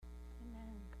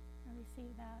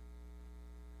receive that.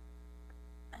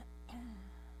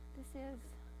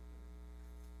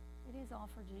 It is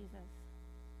all for Jesus.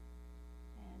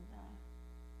 And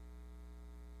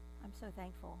I'm so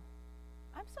thankful.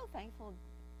 I'm so thankful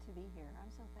to be here.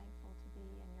 I'm so thankful to be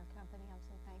in your company. I'm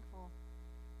so thankful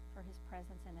for his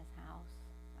presence in his house.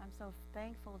 I'm so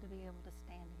thankful to be able to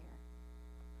stand here.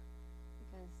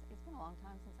 Because it's been a long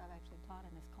time since I've actually taught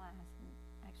in this class and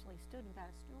actually stood without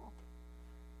a stool.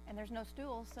 And there's no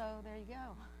stool, so there you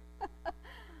go.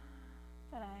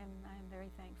 But I am very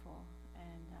thankful.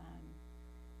 And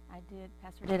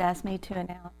Pastor did ask me to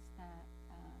announce that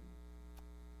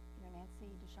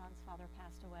Nancy Deshawn's father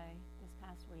passed away this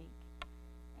past week.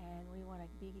 And we want to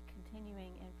be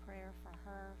continuing in prayer for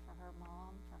her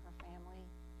mom, for her family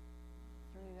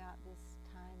throughout this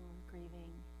time of grieving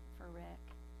for Rick.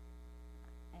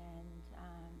 And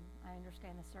I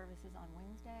understand the service is on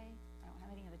Wednesday. I don't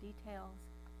have any of the details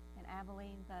in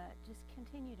Abilene, but just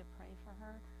continue to pray for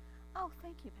her. Oh,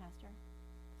 thank you, Pastor.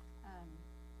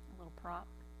 A little prop.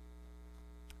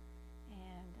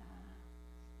 And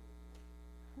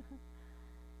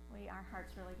our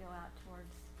hearts really go out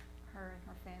towards her and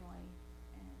her family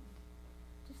and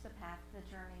just the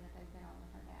journey that they've been on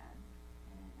with her dad.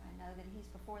 And I know that he's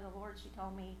before the Lord. She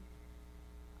told me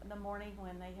the morning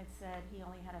when they had said he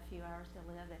only had a few hours to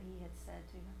live, that he had said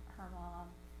to her mom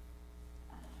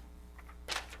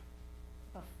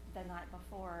the night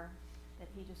before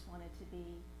that he just wanted to be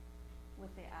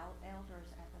with the elders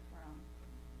at the throne.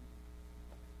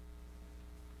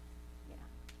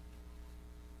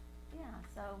 Yeah,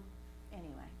 so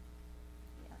anyway,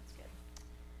 yeah, that's good.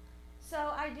 So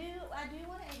I do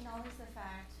want to acknowledge the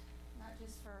fact, not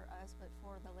just for us, but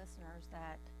for the listeners,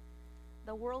 that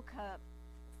the World Cup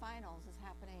Finals is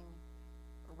happening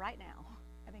right now.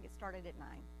 I think it started at 9.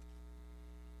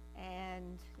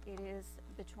 And it is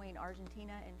between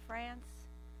Argentina and France.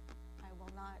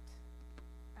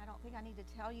 I don't think I need to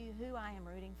tell you who I am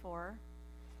rooting for,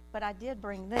 but I did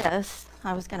bring this.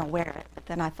 I was going to wear it, but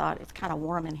then I thought it's kind of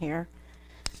warm in here.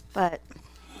 But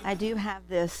I do have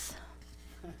this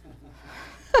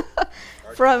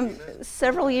from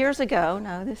several years ago.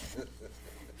 No, this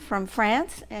from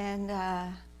France, and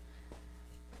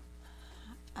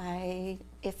I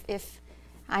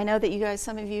know that you guys,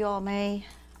 some of you all may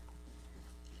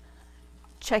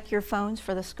check your phones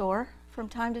for the score from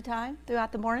time to time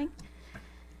throughout the morning.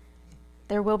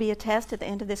 There will be a test at the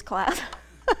end of this class.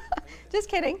 Just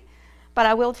kidding. But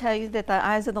I will tell you that the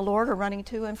eyes of the Lord are running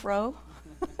to and fro.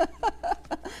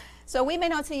 So we may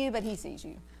not see you, but he sees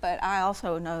you. But I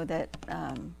also know that,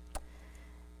 I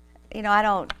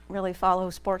don't really follow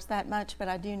sports that much, but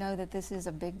I do know that this is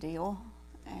a big deal.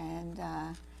 And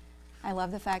I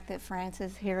love the fact that France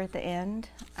is here at the end.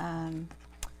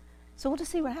 So we'll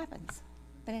just see what happens.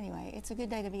 But anyway, it's a good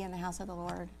day to be in the house of the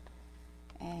Lord.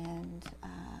 And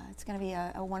it's going to be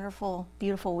a wonderful,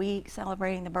 beautiful week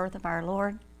celebrating the birth of our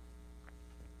Lord.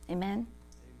 Amen?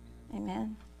 Amen.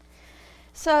 Amen.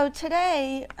 So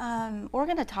today, we're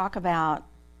going to talk about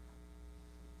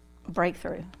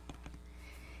breakthrough.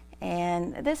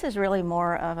 And this is really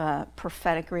more of a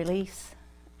prophetic release,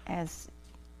 as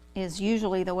is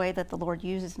usually the way that the Lord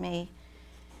uses me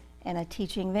in a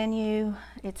teaching venue.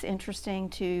 It's interesting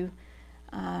to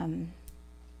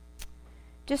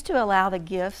just to allow the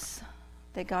gifts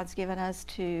that God's given us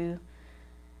to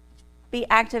be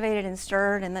activated and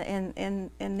stirred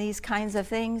in these kinds of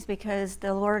things, because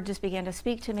the Lord just began to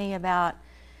speak to me about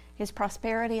his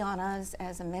prosperity on us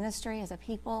as a ministry, as a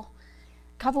people,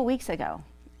 a couple weeks ago.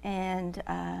 And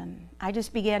I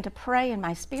just began to pray in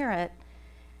my spirit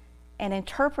and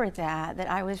interpret that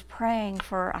I was praying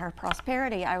for our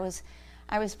prosperity. I was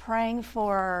praying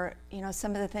for,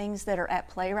 some of the things that are at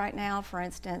play right now. For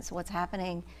instance, what's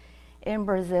happening in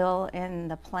Brazil in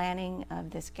the planning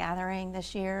of this gathering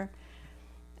this year,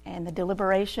 and the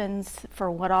deliberations for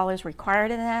what all is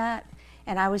required in that.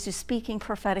 And I was just speaking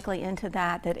prophetically into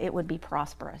that it would be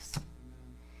prosperous.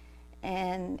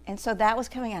 And so that was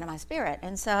coming out of my spirit.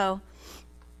 And so,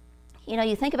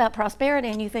 you think about prosperity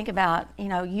and you think about,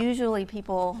 usually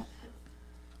people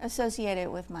associate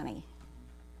it with money.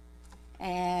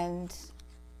 And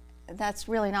that's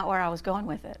really not where I was going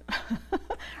with it,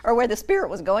 or where the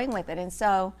Spirit was going with it. And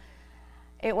so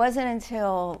it wasn't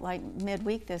until like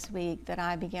midweek this week that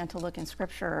I began to look in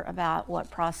Scripture about what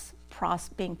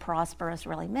being prosperous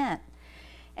really meant.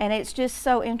 And it's just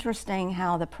so interesting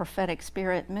how the prophetic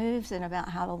spirit moves and about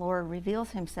how the Lord reveals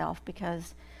himself,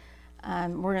 because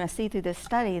we're going to see through this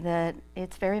study that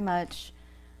it's very much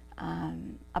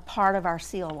a part of our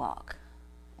seal walk.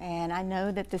 And I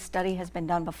know that this study has been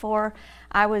done before.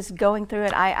 I was going through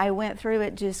it. I went through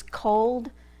it just cold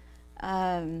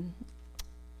Um,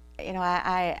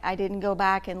 I didn't go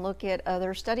back and look at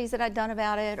other studies that I'd done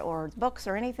about it or books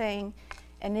or anything.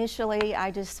 Initially, I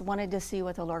just wanted to see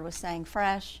what the Lord was saying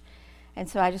fresh. And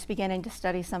so I just began to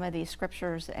study some of these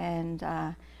scriptures and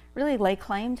really lay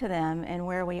claim to them and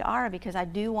where we are, because I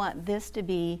do want this to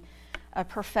be a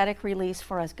prophetic release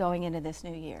for us going into this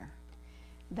new year.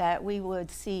 That we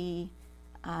would see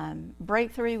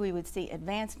breakthrough, we would see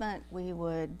advancement, we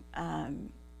would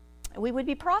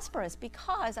be prosperous.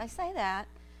 Because I say that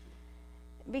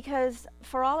because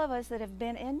for all of us that have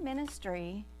been in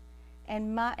ministry,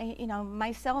 and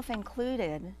myself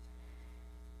included,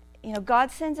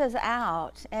 God sends us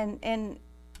out, and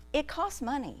it costs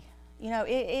money.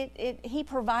 He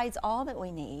provides all that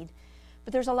we need,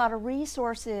 but there's a lot of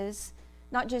resources,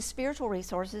 not just spiritual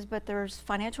resources, but there's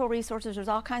financial resources. There's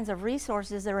all kinds of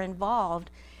resources that are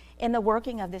involved in the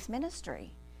working of this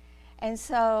ministry. And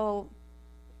so,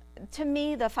 to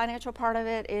me, the financial part of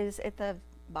it is at the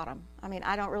bottom. I mean,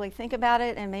 I don't really think about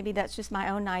it, and maybe that's just my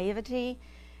own naivety,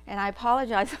 and I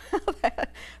apologize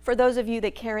for those of you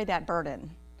that carry that burden.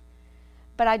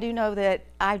 But I do know that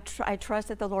I trust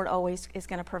that the Lord always is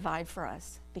going to provide for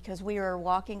us, because we are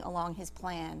walking along His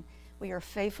plan. We are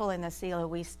faithful in the Selah.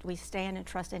 We stand and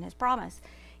trust in His promise.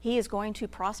 He is going to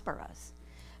prosper us.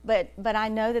 But I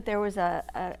know that there was a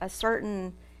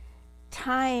certain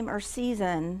time or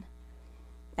season,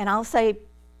 and I'll say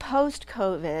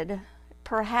post-COVID,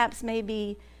 perhaps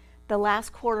maybe the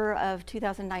last quarter of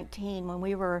 2019, when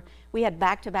we had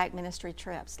back-to-back ministry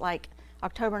trips, like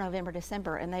October, November,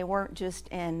 December, and they weren't just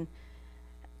in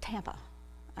Tampa.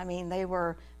 I mean, they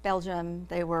were Belgium,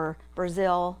 they were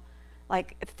Brazil, we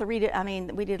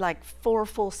did like 4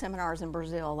 full seminars in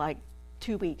Brazil, like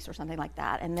 2 weeks or something like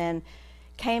that, and then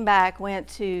came back, went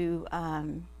to,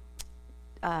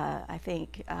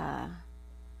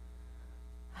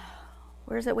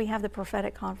 where is it we have the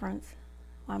prophetic conference?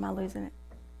 Why am I losing it?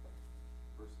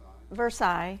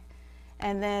 Versailles.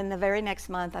 And then the very next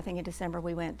month, I think in December,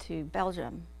 we went to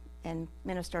Belgium and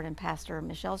ministered in Pastor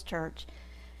Michelle's church.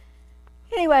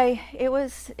 Anyway, it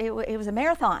was a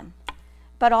marathon,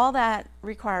 but all that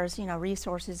requires,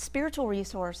 resources, spiritual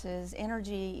resources,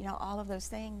 energy, all of those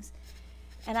things.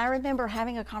 And I remember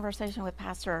having a conversation with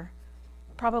Pastor,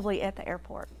 probably at the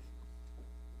airport,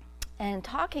 and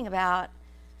talking about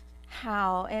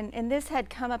how, and this had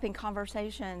come up in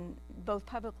conversation both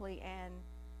publicly and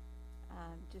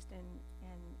just in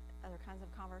other kinds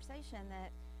of conversation,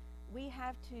 that we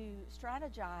have to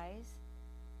strategize.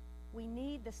 We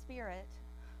need the Spirit.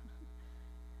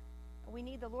 We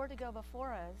need the Lord to go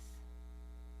before us,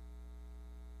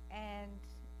 and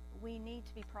we need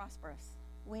to be prosperous.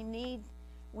 We need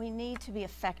to be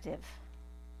effective.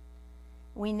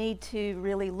 We need to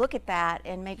really look at that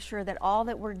and make sure that all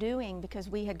that we're doing, because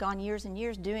we had gone years and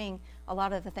years doing a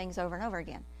lot of the things over and over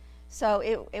again, so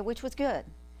it which was good,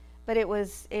 but it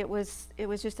was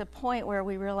just a point where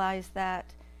we realized that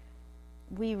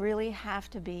we really have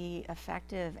to be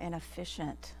effective and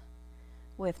efficient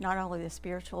with not only the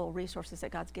spiritual resources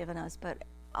that God's given us, but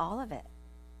all of it.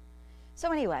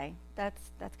 So anyway,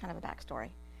 that's kind of a backstory.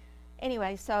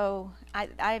 Anyway, so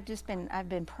I've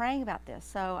been praying about this.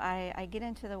 So I get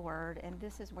into the Word, and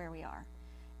this is where we are.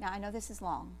 Now, I know this is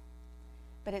long,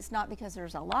 but it's not because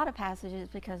there's a lot of passages,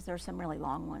 because there's some really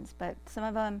long ones. But some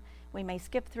of them we may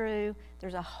skip through.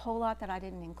 There's a whole lot that I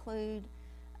didn't include,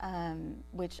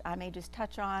 which I may just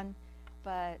touch on.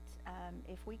 But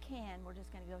if we can, we're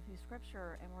just going to go through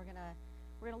Scripture, and we're going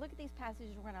to look at these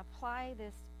passages. We're going to apply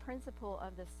this principle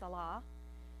of the Salah,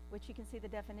 which you can see the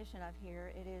definition of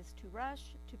here. It is to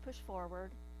rush, to push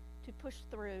forward, to push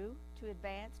through, to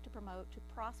advance, to promote, to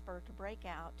prosper, to break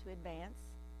out, to advance.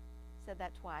 Said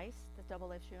that twice, the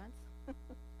double issuance.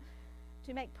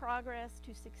 To make progress,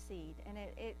 to succeed. And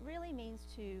it really means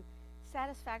to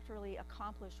satisfactorily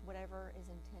accomplish whatever is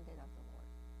intended of the Lord.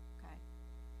 Okay?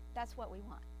 That's what we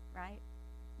want, right?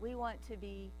 We want to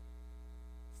be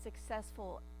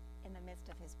successful in the midst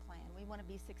of His plan. We want to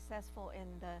be successful in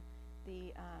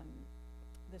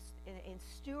in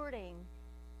stewarding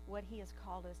what He has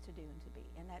called us to do and to be,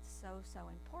 and that's so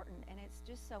important. And it's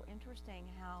just so interesting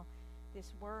how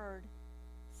this word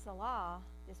Salah,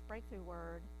 this breakthrough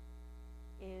word,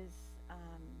 is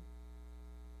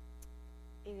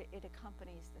it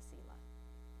accompanies the Selah.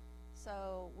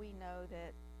 So we know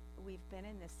that we've been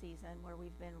in this season where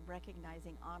we've been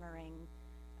recognizing, honoring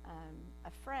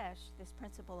afresh this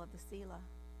principle of the Selah.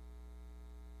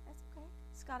 That's okay.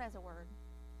 Scott has a word.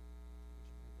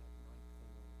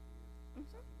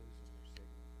 Mm-hmm.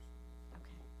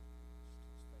 Okay.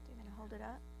 Do you want to hold it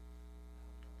up?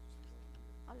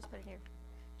 I'll just put it here.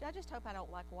 I just hope I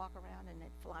don't like walk around and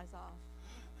it flies off.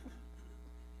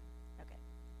 Okay.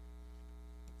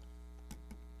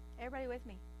 Everybody with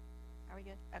me? Are we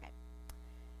good? Okay.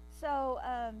 So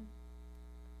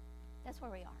that's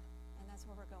where we are, and that's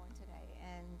where we're going today.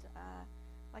 And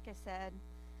like I said,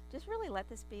 just really let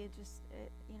this be just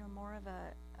more of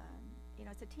a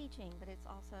it's a teaching, but it's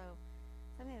also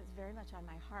something that's very much on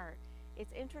my heart.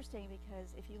 It's interesting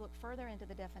because if you look further into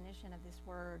the definition of this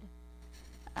word,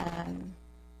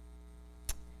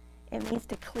 it means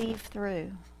to cleave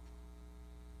through.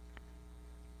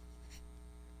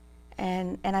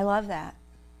 And I love that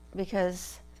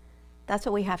because that's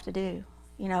what we have to do.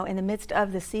 In the midst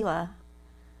of the Selah,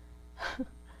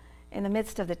 in the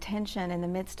midst of the tension, in the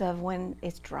midst of when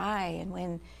it's dry and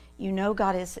when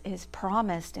God is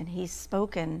promised and he's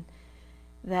spoken,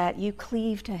 that you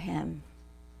cleave to him.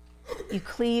 You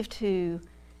cleave to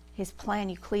his plan,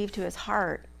 you cleave to his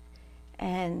heart,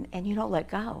 and you don't let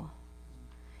go.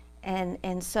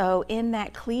 And so in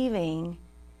that cleaving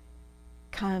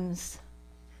comes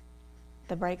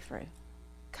the breakthrough,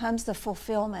 comes the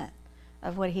fulfillment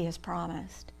of what he has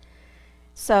promised.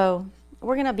 So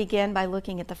we're going to begin by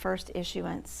looking at the first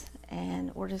issuance,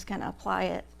 and we're just going to apply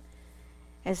it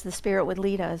as the Spirit would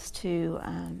lead us to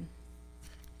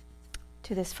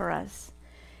this for us.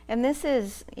 And this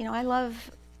is, I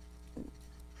love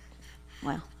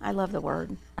the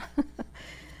word.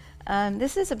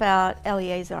 This is about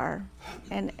Eleazar.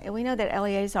 And we know that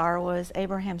Eleazar was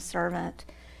Abraham's servant.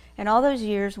 And all those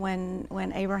years when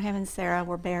Abraham and Sarah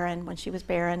were barren, when she was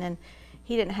barren and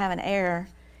he didn't have an heir,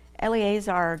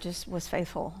 Eleazar just was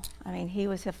faithful. I mean, he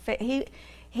was a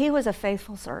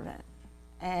faithful servant.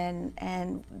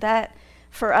 And that,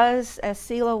 for us as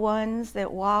Selah ones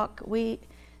that walk,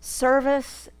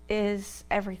 service is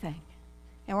everything.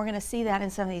 And we're going to see that in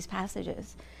some of these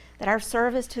passages, that our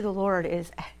service to the Lord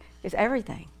is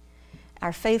everything.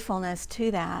 Our faithfulness to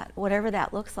that, whatever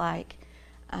that looks like.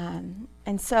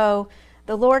 And so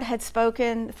the Lord had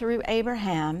spoken through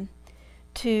Abraham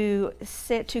to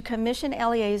commission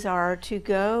Eleazar to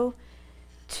go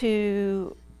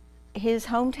to his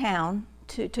hometown,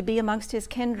 to be amongst his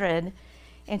kindred,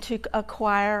 and to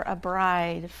acquire a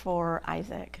bride for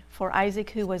Isaac,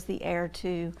 who was the heir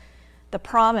to the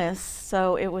promise.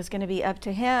 So it was going to be up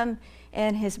to him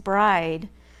and his bride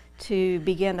to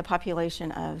begin the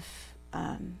population of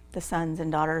the sons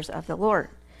and daughters of the Lord.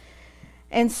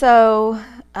 And so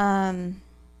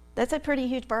that's a pretty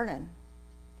huge burden.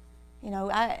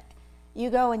 You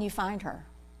go and you find her.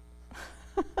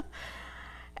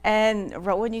 And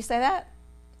wouldn't you say that?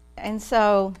 And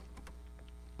so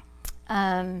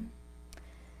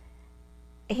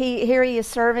he is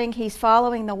serving, he's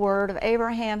following the word of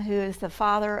Abraham, who is the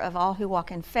father of all who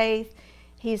walk in faith.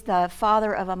 He's the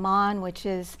father of Ammon, which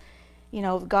is,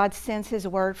 God sends his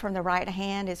word from the right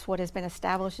hand. It's what has been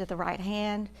established at the right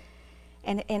hand.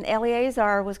 And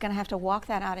Eleazar was going to have to walk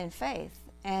that out in faith.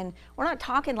 And we're not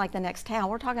talking like the next town.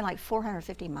 We're talking like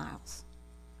 450 miles.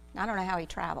 I don't know how he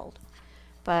traveled,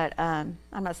 but I'm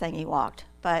not saying he walked,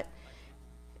 but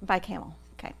by camel.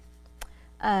 Okay.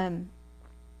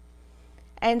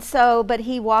 But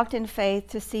he walked in faith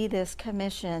to see this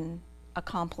commission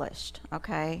accomplished.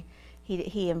 Okay.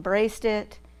 He embraced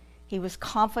it. He was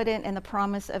confident in the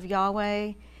promise of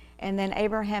Yahweh. And then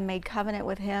Abraham made covenant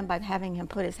with him by having him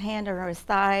put his hand over his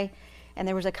thigh. And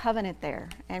there was a covenant there.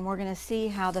 And we're going to see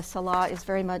how the Salah is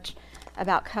very much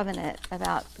about covenant,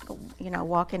 about,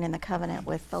 walking in the covenant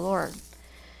with the Lord.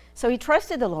 So he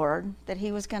trusted the Lord that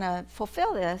he was going to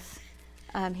fulfill this.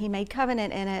 He made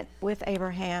covenant in it with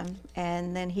Abraham,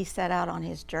 and then he set out on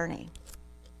his journey.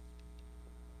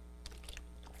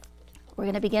 We're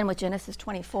going to begin with Genesis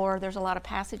 24. There's a lot of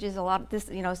passages, the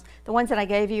ones that I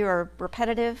gave you are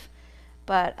repetitive,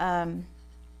 but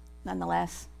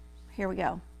nonetheless, here we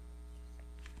go.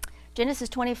 Genesis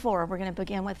 24, we're going to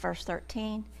begin with verse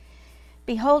 13.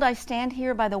 Behold, I stand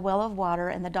here by the well of water,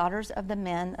 and the daughters of the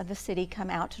men of the city come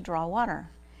out to draw water.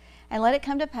 And let it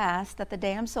come to pass that the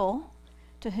damsel,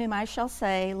 to whom I shall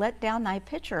say, let down thy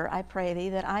pitcher, I pray thee,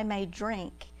 that I may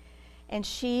drink. And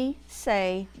she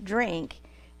say, drink,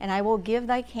 and I will give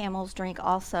thy camels drink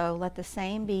also. Let the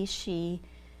same be she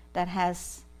that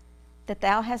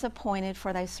thou hast appointed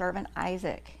for thy servant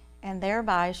Isaac. And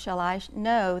thereby shall I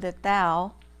know that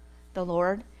thou, the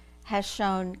Lord, has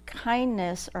shown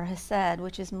kindness, or hesed,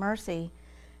 which is mercy,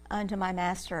 unto my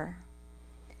master.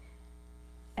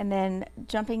 And then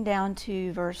jumping down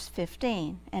to verse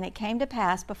 15. And it came to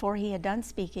pass before he had done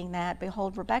speaking that,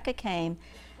 behold, Rebekah came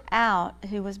out,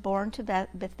 who was born to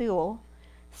Bethuel,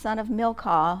 son of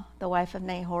Milcah, the wife of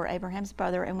Nahor, Abraham's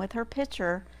brother, and with her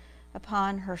pitcher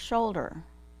upon her shoulder.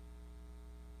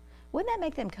 Wouldn't that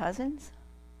make them cousins?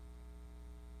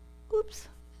 Oops.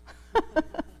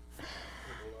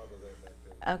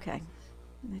 Okay.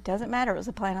 It doesn't matter. It was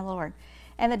the plan of the Lord.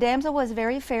 And the damsel was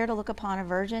very fair to look upon, a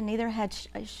virgin, neither had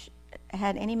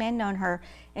any man known her.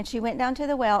 And she went down to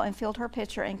the well and filled her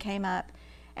pitcher and came up.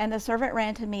 And the servant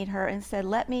ran to meet her and said,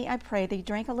 Let me, I pray thee,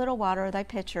 drink a little water of thy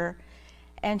pitcher.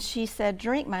 And she said,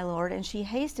 Drink, my lord. And she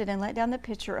hasted and let down the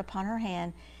pitcher upon her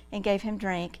hand and gave him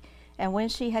drink. And when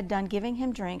she had done giving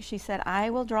him drink, she said, I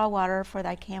will draw water for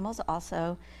thy camels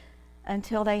also,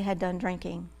 until they have done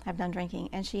drinking.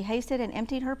 And she hasted and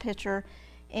emptied her pitcher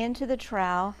into the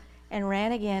trough and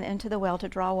ran again into the well to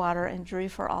draw water and drew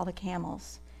for all the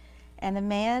camels. And the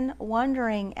man,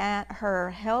 wondering at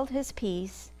her, held his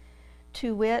peace,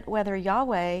 to wit whether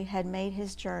Yahweh had made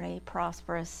his journey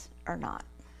prosperous or not.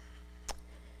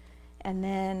 And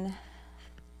then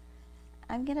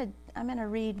I'm gonna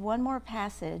read one more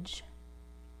passage,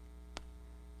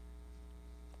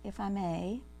 if I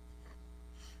may.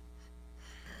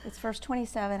 It's verse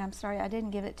 27. I'm sorry, I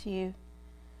didn't give it to you.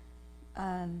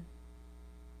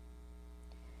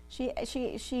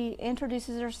 She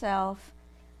introduces herself.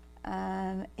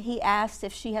 He asks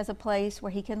if she has a place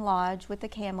where he can lodge with the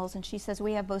camels, and she says,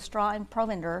 we have both straw and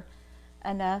provender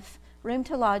enough, room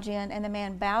to lodge in. And the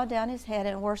man bowed down his head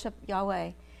and worshiped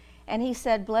Yahweh. And he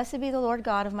said, Blessed be the Lord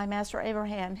God of my master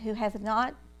Abraham, who hath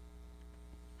not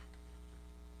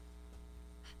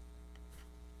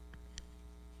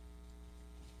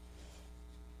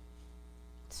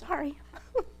sorry.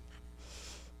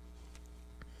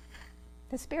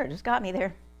 The Spirit just got me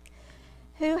there.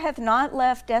 Who hath not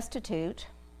left destitute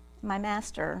my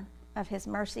master of his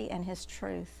mercy and his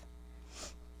truth.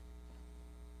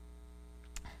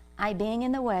 I being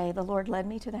in the way, the Lord led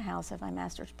me to the house of my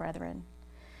master's brethren.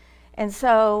 And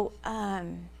so, a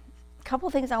couple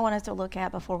things I want us to look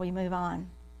at before we move on.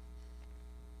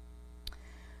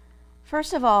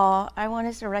 First of all, I want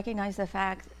us to recognize the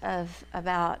fact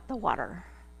about the water.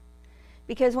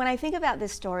 Because when I think about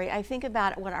this story, I think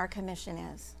about what our commission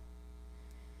is.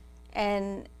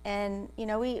 And you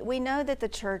know, we know that the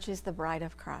church is the bride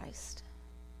of Christ.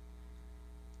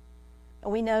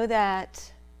 We know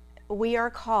that we are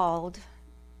called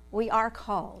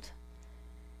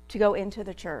to go into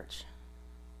the church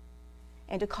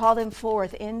and to call them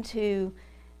forth into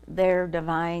their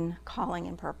divine calling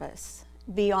and purpose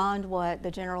beyond what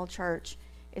the general church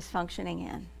is functioning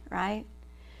in, right?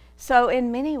 So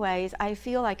in many ways, I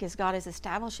feel like as God is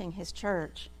establishing his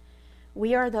church,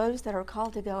 we are those that are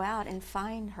called to go out and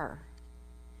find her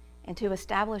and to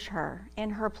establish her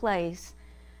in her place,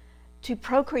 to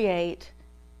procreate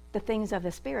the things of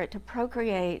the Spirit, to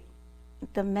procreate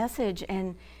the message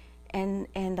and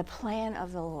the plan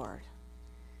of the Lord.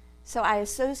 So I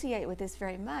associate with this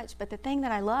very much. But the thing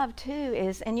that I love too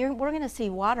is, and we're going to see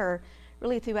water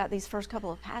really throughout these first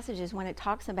couple of passages when it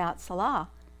talks about Salah.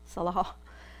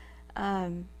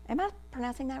 Am I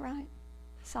pronouncing that right?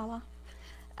 Salah.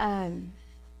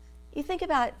 You think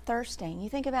about thirsting. You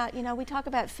think about, we talk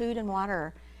about food and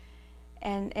water.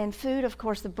 And food, of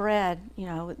course, the bread,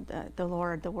 the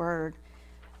Lord, the Word.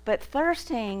 But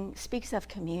thirsting speaks of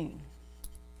commune.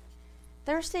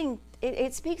 Thirsting,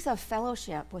 it speaks of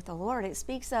fellowship with the Lord. It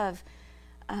speaks of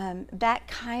that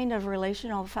kind of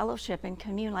relational fellowship and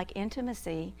commune, like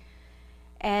intimacy.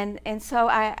 And so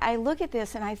I look at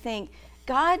this and I think,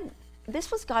 God,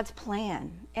 this was God's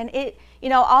plan. And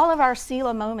all of our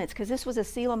Selah moments, because this was a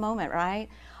Selah moment, right?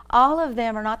 All of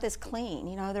them are not this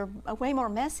clean. They're way more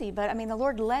messy. But the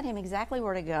Lord led him exactly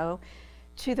where to go,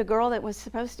 to the girl that was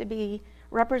supposed to be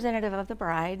representative of the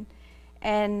bride.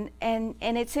 And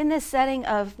it's in this setting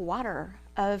of water,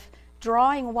 of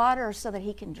drawing water so that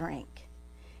he can drink.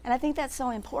 And I think that's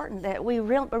so important that we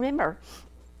remember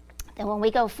that when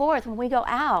we go forth, when we go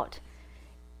out,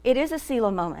 it is a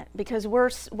Selah moment, because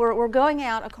we're going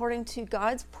out according to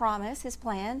God's promise, his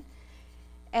plan,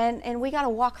 and we got to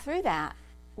walk through that,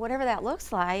 whatever that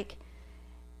looks like,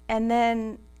 and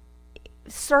then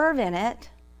serve in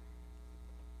it.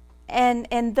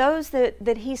 And those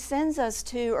that he sends us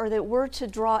to, or that we're to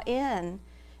draw in,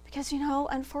 because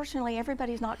unfortunately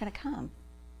everybody's not going to come.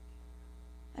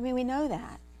 We know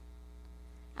that.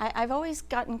 I've always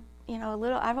gotten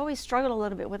I've always struggled a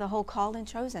little bit with the whole called and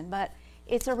chosen, but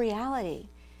it's a reality.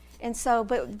 And so,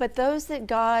 but those that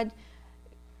God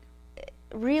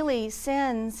really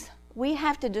sends, we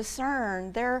have to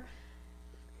discern their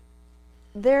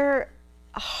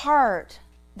heart,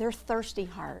 their thirsty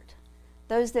heart.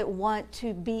 Those that want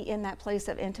to be in that place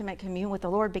of intimate communion with the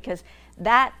Lord, because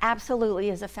that absolutely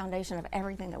is the foundation of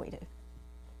everything that we do.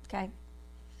 Okay?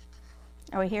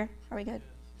 Are we here? Are we good?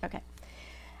 Okay.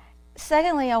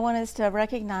 Secondly, I want us to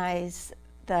recognize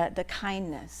the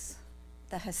kindness,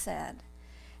 the hesed.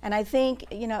 And I think,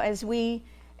 as we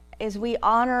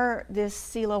honor this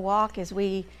Selah walk, as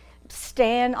we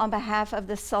stand on behalf of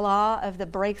the Salah, of the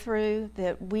breakthrough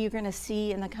that we're going to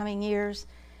see in the coming years,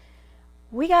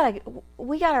 we gotta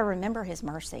remember his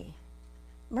mercy.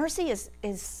 Mercy is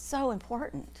so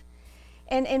important.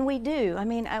 And we do.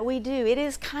 We do. It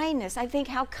is kindness. I think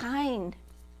how kind.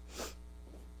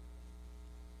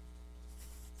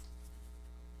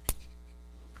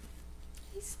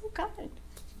 He's so kind.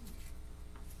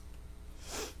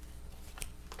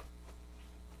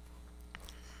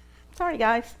 Sorry,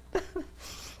 guys.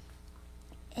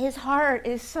 His heart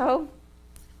is so.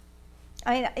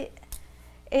 I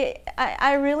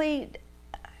really,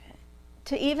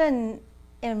 to even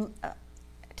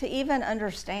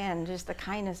understand just the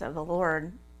kindness of the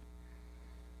Lord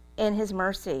and his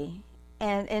mercy,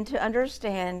 and to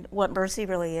understand what mercy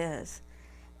really is.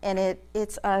 And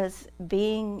it's us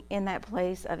being in that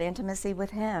place of intimacy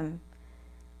with him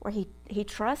where he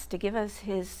trusts to give us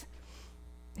his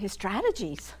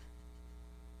strategies,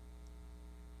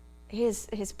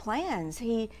 his plans,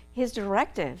 his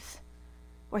directives,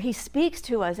 where he speaks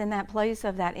to us in that place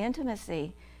of that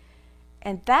intimacy.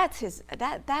 And that's his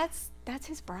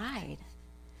bride.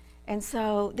 And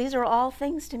so these are all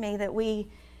things to me that we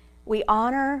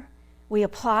honor, we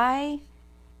apply,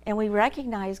 and we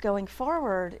recognize going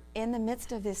forward in the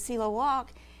midst of this Selah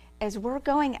walk as we're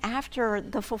going after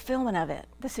the fulfillment of it,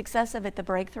 the success of it, the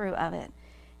breakthrough of it,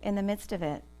 in the midst of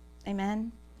it.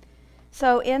 Amen?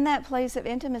 So in that place of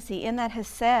intimacy, in that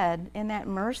hesed, in that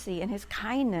mercy, in his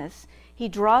kindness, he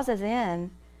draws us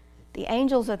in. The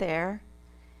angels are there.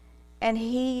 And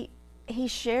he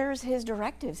shares his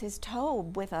directives, his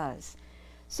Tob with us,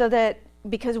 so that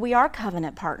because we are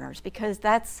covenant partners, because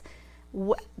that's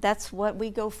what we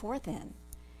go forth in.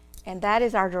 And that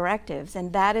is our directives,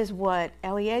 and that is what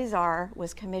Eleazar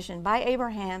was commissioned by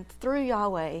Abraham through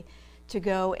Yahweh to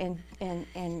go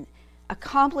and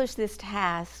accomplish this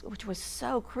task, which was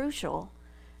so crucial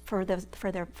for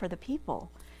the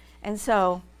people. And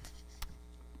so,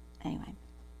 anyway,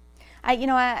 I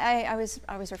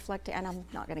was reflecting, and I'm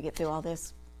not going to get through all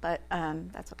this, but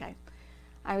that's okay.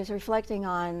 I was reflecting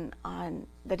on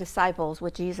the disciples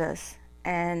with Jesus,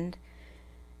 and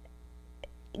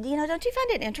don't you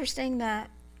find it interesting that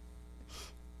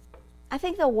I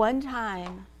think the one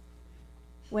time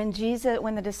when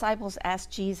the disciples asked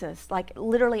Jesus, like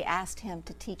literally asked him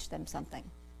to teach them something,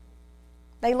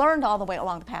 they learned all the way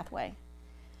along the pathway,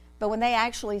 but when they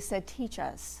actually said, "Teach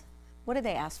us," what did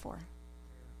they ask for?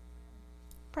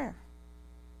 Prayer.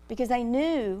 Because they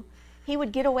knew he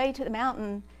would get away to the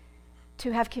mountain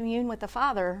to have commune with the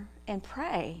Father and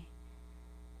pray.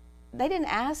 They didn't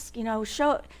ask,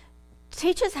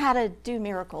 teach us how to do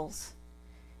miracles.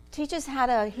 Teach us how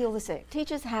to heal the sick.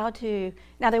 Teach us how to...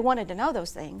 Now, they wanted to know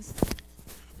those things.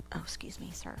 Oh, excuse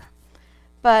me, sir.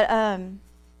 But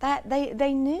that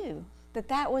they knew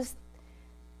that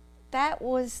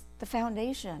was the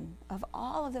foundation of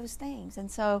all of those things. And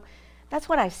so that's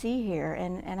what I see here,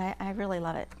 and I really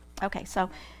love it. Okay, so,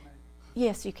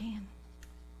 yes, you can.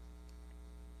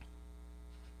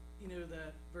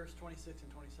 That verse 26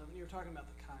 and 27, you were talking about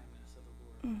the kindness of the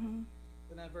Lord. Mm-hmm.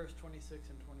 In that verse 26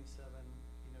 and 27,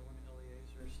 when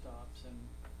Eleazar stops and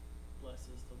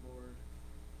blesses the Lord,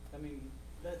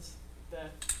 that's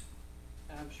that,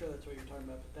 and I'm sure that's what you're talking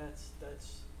about, but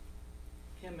that's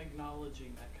him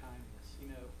acknowledging that kindness.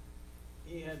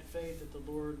 He had faith that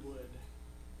the Lord would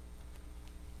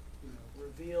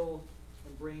reveal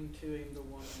and bring to him the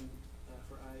woman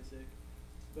for Isaac.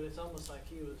 But it's almost like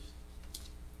he was,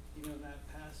 in that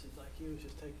passage, like he was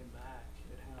just taken back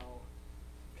at how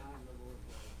kind the Lord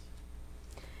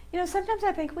was. Sometimes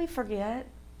I think we forget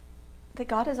that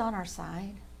God is on our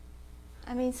side.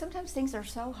 Sometimes things are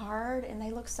so hard and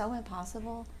they look so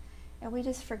impossible, and we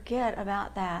just forget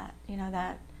about that,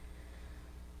 that,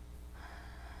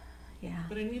 yeah.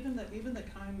 But even the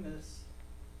kindness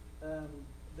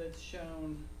that's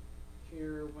shown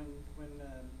here when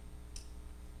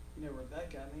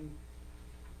Rebecca,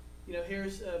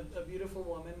 here's a beautiful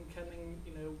woman coming,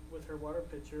 with her water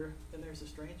pitcher, and there's a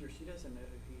stranger. She doesn't know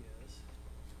who he is.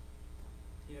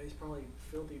 He's probably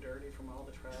filthy dirty from all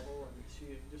the travel, and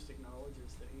she just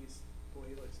acknowledges that he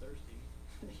looks thirsty.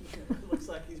 It looks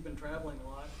like he's been traveling a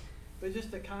lot. But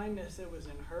just the kindness that was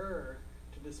in her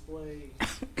to display,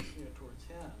 towards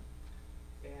him.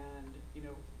 And,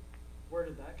 where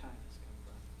did that kindness come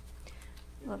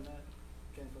from? That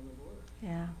came from the Lord.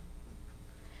 Yeah.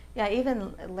 Yeah,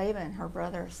 even Laban, her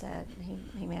brother, said,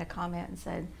 he made a comment and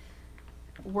said,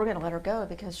 we're going to let her go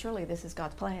because surely this is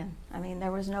God's plan. I mean,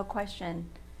 there was no question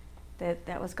that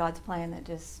that was God's plan, that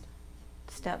just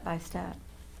step by step.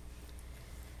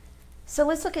 So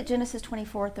let's look at Genesis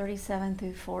 24:37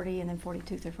 through 40, and then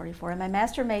 42 through 44. And my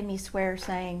master made me swear,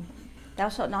 saying, thou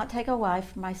shalt not take a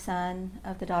wife for my son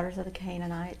of the daughters of the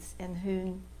Canaanites,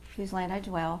 in whose land I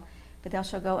dwell, but thou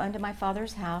shalt go unto my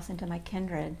father's house and to my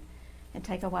kindred, and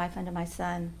take a wife unto my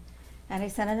son. And he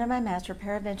said unto my master,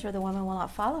 peradventure the woman will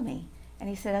not follow me. And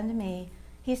he said unto me,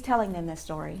 he's telling them this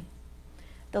story,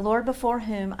 the Lord before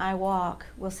whom I walk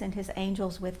will send his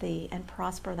angels with thee and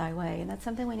prosper thy way. And that's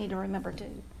something we need to remember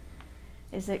too,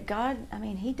 is that God, I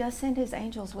mean, he does send his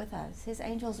angels with us. His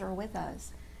angels are with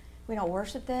us. We don't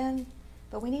worship them,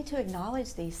 but we need to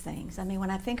acknowledge these things. I mean,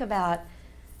 when I think about,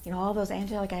 all those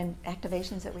angelic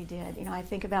activations that we did, I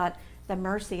think about the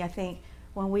mercy. I think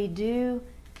when we do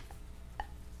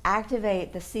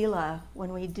activate the Sila,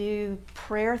 when we do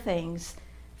prayer things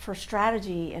for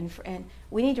strategy, and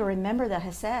we need to remember the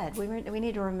Hesed. We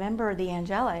need to remember the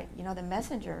angelic, the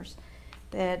messengers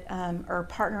that are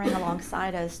partnering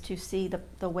alongside us to see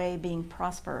the way being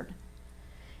prospered.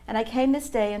 And I came this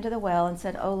day unto the well and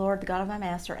said, O Lord, the God of my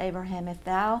master Abraham,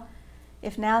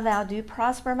 if now thou do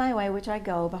prosper my way which I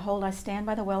go, behold, I stand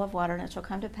by the well of water, and it shall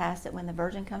come to pass that when the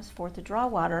virgin comes forth to draw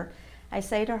water, I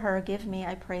say to her, give me,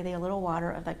 I pray thee, a little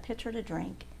water of thy pitcher to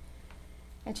drink.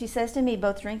 And she says to me,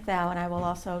 both drink thou, and I will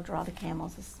also draw the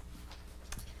camels.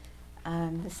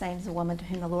 The same as the woman to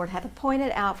whom the Lord hath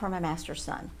appointed out for my master's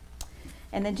son.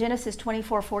 And then Genesis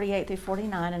 24:48 through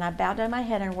 49, and I bowed down my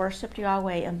head and worshipped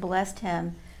Yahweh and blessed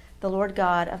him, the Lord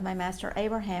God of my master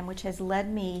Abraham, which has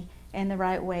led me in the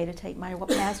right way to take my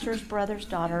master's brother's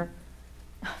daughter,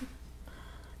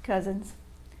 cousins,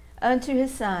 unto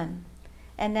his son.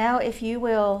 And now if you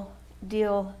will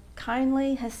deal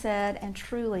kindly, hesed, and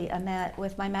truly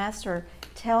with my master,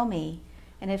 tell me,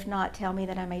 and if not, tell me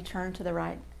that I may turn to the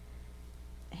right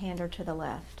hand or to the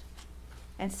left.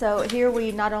 And so here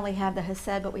we not only have the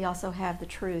hesed, but we also have the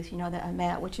truth, the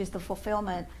emet, which is the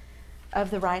fulfillment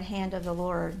of the right hand of the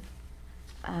Lord.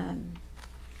 And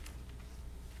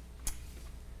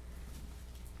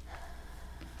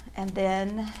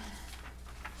then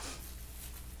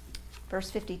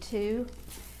verse 52,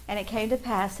 and it came to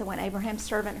pass that when Abraham's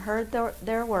servant heard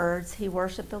their words, he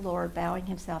worshipped the Lord, bowing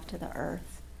himself to the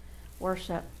earth.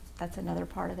 Worship, that's another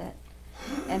part of it.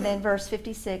 And then verse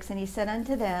 56, and he said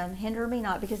unto them, hinder me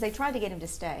not, because they tried to get him to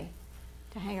stay,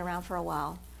 to hang around for a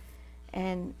while.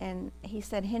 And he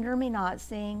said, hinder me not,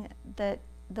 seeing that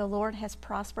the Lord has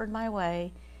prospered my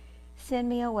way. Send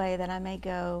me away that I may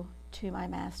go to my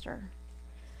master.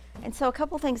 And so a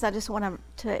couple things I just want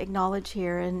to acknowledge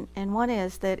here, and one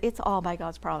is that it's all by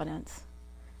God's providence.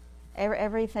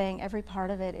 Everything, every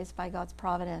part of it is by God's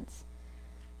providence.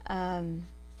 And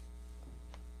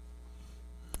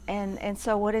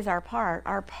so what is our part?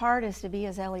 Our part is to be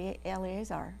as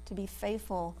Eleazar, to be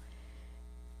faithful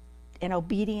and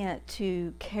obedient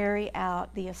to carry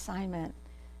out the assignment,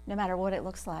 no matter what it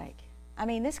looks like. I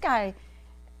mean, this guy,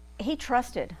 he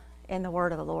trusted in the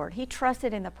word of the Lord. He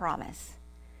trusted in the promise.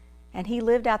 And he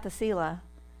lived out the Selah,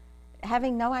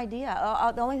 having no idea.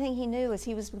 The only thing he knew is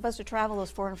he was supposed to travel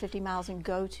those 450 miles and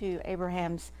go to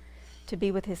Abraham's to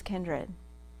be with his kindred.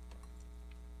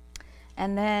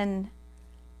 And then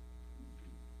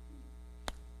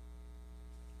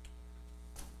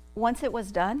once it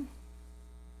was done,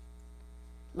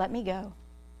 let me go.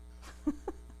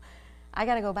 I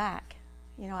got to go back.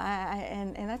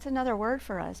 And that's another word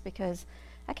for us, because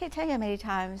I can't tell you how many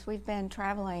times we've been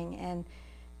traveling and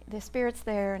the Spirit's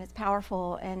there and it's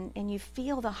powerful, and you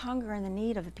feel the hunger and the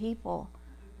need of the people.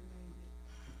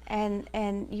 And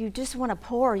you just want to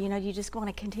pour, you just want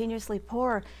to continuously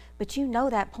pour, but you know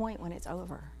that point when it's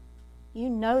over. You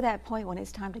know that point when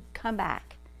it's time to come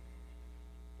back.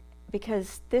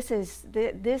 Because this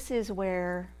is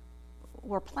where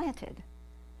we're planted.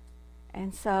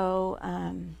 And so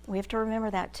we have to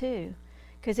remember that too.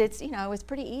 Because it's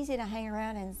pretty easy to hang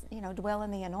around and, dwell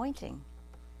in the anointing.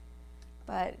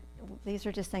 But these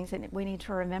are just things that we need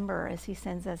to remember as he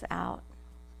sends us out.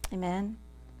 Amen?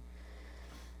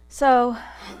 So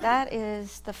that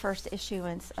is the first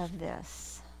issuance of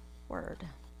this word.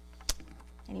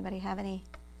 Anybody have any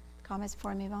comments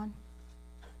before I move on?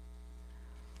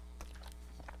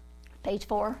 Page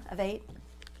 4 of 8.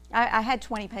 I had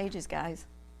 20 pages, guys.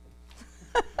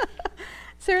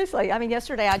 Seriously,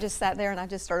 yesterday I just sat there and I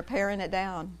just started paring it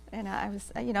down, and I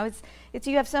was, it's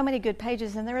you have so many good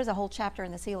pages, and there is a whole chapter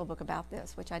in the Selah book about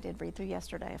this, which I did read through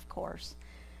yesterday, of course.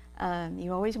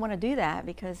 You always want to do that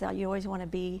because you always want to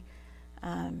be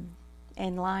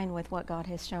in line with what God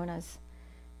has shown us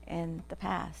in the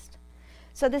past.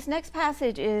 So this next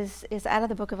passage is out of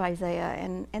the book of Isaiah,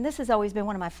 and this has always been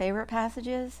one of my favorite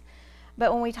passages.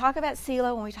 But when we talk about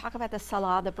Selah, when we talk about the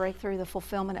Salah, the breakthrough, the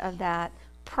fulfillment of that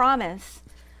promise,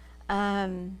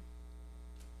 God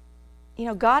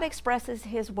expresses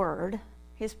his word,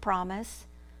 his promise,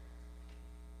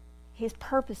 his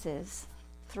purposes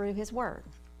through his word.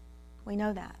 We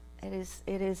know that. It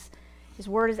is his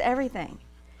word is everything.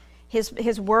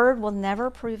 His word will never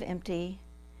prove empty.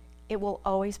 It will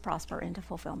always prosper into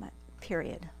fulfillment,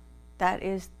 period. That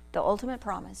is the ultimate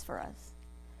promise for us.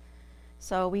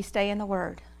 So we stay in the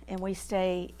word, and we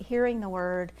stay hearing the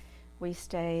word, we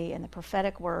stay in the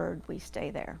prophetic word, we stay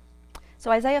there.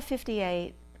 So Isaiah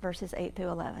 58, verses 8 through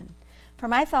 11. For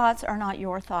my thoughts are not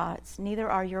your thoughts, neither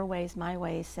are your ways my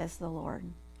ways, says the Lord.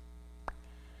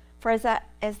 For as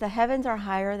the heavens are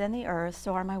higher than the earth,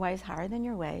 so are my ways higher than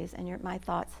your ways, and my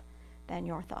thoughts than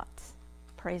your thoughts.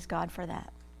 Praise God for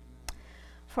that.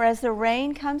 For as the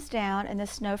rain comes down and the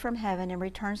snow from heaven and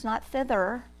returns not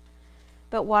thither,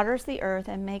 but waters the earth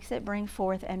and makes it bring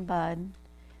forth and bud,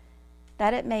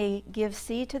 that it may give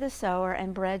seed to the sower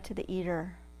and bread to the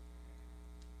eater,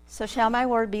 so shall my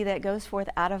word be that goes forth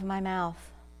out of my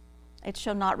mouth. It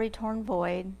shall not return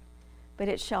void, but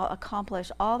it shall accomplish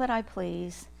all that I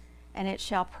please, and it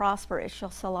shall prosper, it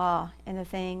shall salah in the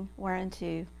thing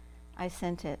whereunto I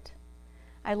sent it.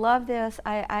 I love this.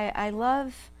 I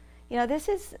love, this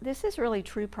is really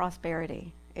true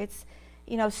prosperity. It's,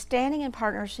 standing in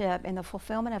partnership in the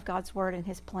fulfillment of God's word and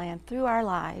his plan through our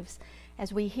lives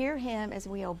as we hear him, as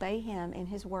we obey him in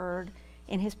his word,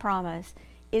 in his promise,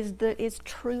 is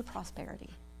true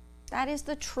prosperity. That is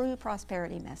the true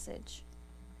prosperity message,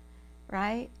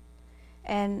 right?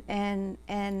 And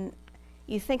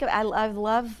you think of, I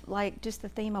love like just the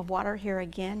theme of water here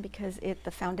again, because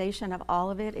the foundation of all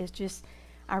of it is just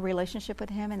our relationship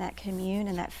with him and that commune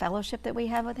and that fellowship that we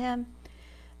have with him.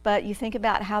 But you think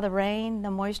about how the rain, the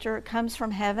moisture comes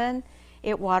from heaven,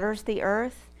 it waters the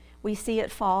earth, we see it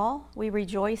fall, we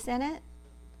rejoice in it,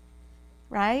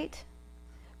 right?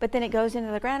 But then it goes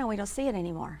into the ground and we don't see it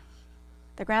anymore.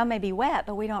 The ground may be wet,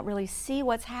 but we don't really see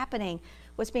what's happening,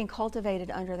 what's being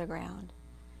cultivated under the ground.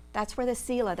 That's where the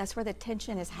Selah, that's where the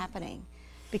tension is happening,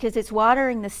 because it's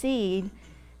watering the seed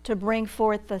to bring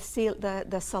forth the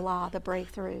Salah, the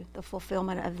breakthrough, the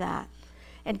fulfillment of that.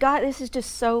 And God, this is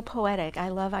just so poetic. I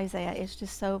love Isaiah. It's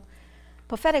just so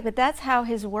prophetic, but that's how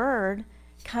his word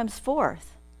comes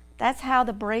forth. That's how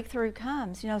the breakthrough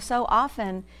comes. So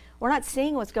often we're not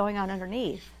seeing what's going on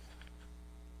underneath,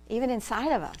 even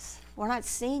inside of us. We're not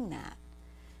seeing that.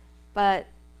 But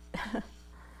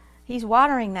he's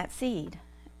watering that seed.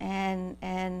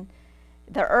 And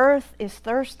the earth is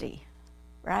thirsty,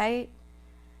 right?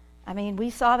 I mean,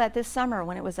 we saw that this summer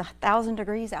when it was 1,000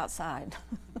 degrees outside,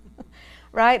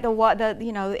 right?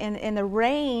 And the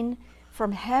rain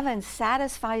from heaven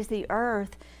satisfies the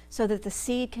earth so that the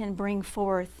seed can bring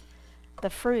forth the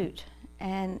fruit,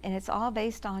 and it's all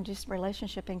based on just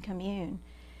relationship and commune.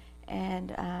 And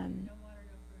no water, no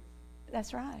fruit.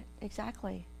 That's right,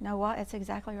 exactly. That's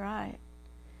exactly right.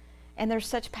 And there's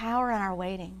such power in our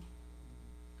waiting.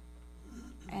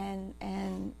 And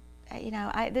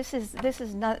this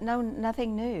is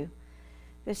nothing new.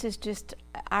 This is just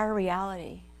our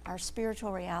reality, our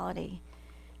spiritual reality,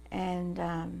 and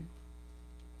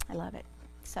I love it.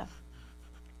 So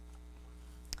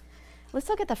let's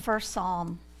look at the first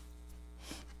Psalm,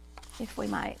 if we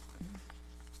might.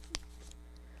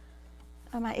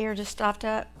 Oh, my ear just stopped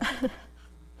up.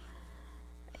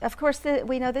 Of course,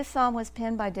 we know this psalm was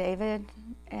penned by David,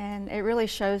 and it really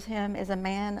shows him as a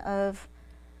man of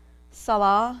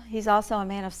Salah. He's also a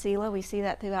man of Selah. We see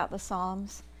that throughout the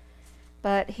Psalms.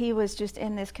 But he was just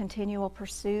in this continual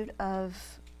pursuit of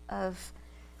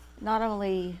not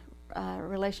only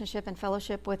relationship and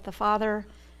fellowship with the Father,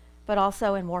 but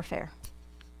also in warfare.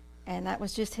 And that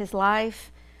was just his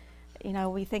life.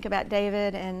 We think about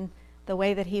David and the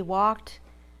way that he walked,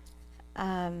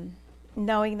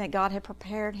 knowing that God had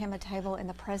prepared him a table in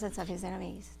the presence of his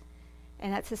enemies.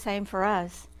 And that's the same for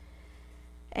us.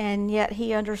 And yet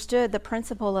he understood the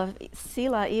principle of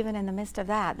Selah even in the midst of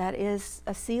that. That is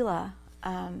a Selah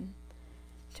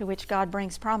to which God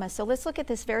brings promise. So let's look at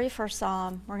this very first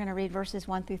psalm. We're going to read verses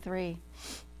 1 through 3.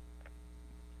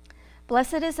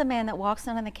 Blessed is the man that walks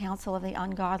not in the counsel of the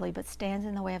ungodly, but stands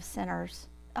in the way of sinners.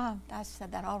 Oh, I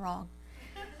said that all wrong.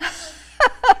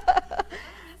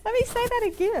 Let me say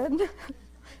that again.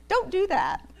 Don't do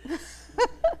that.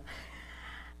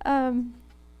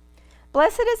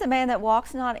 Blessed is the man that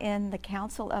walks not in the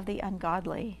counsel of the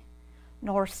ungodly,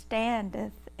 nor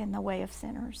standeth in the way of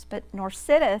sinners, nor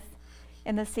sitteth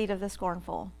in the seat of the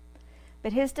scornful.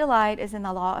 But his delight is in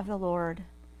the law of the Lord,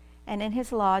 and in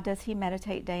his law does he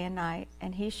meditate day and night.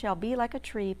 And he shall be like a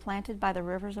tree planted by the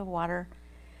rivers of water,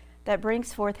 that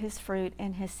brings forth his fruit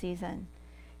in his season.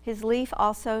 His leaf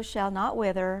also shall not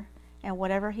wither, and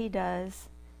whatever he does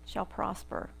shall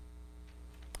prosper.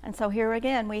 And so here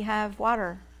again we have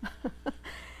water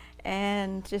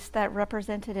and just that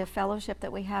representative fellowship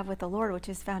that we have with the Lord, which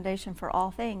is foundation for all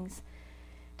things.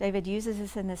 David uses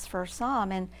this in this first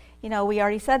psalm. And, we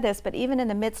already said this, but even in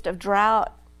the midst of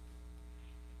drought,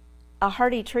 a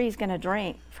hardy tree is going to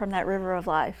drink from that river of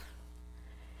life.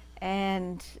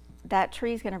 And that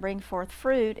tree is going to bring forth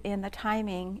fruit in the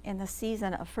timing, in the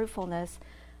season of fruitfulness,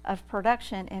 of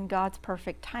production in God's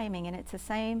perfect timing. And it's the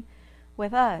same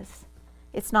with us.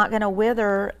 It's not going to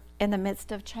wither in the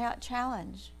midst of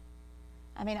challenge.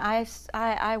 I mean,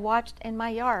 I watched in my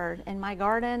yard, in my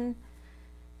garden,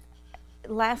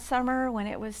 last summer when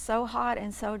it was so hot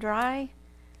and so dry,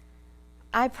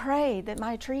 I prayed that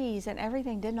my trees and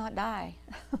everything did not die.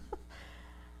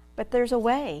 But there's a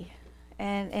way,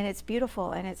 and it's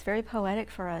beautiful, and it's very poetic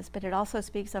for us, but it also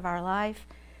speaks of our life,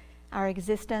 our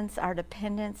existence, our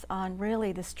dependence on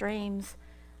really the streams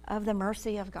of the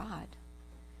mercy of God.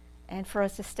 And for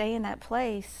us to stay in that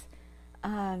place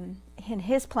in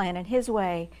his plan and his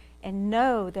way, and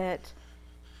know that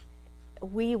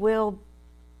we will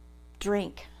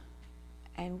drink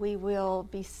and we will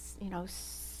be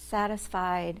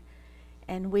satisfied,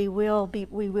 and we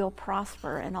will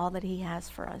prosper in all that he has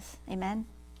for us. Amen.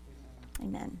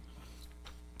 Amen.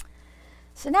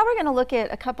 So now we're going to look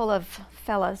at a couple of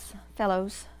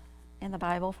fellows in the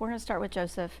Bible. We're going to start with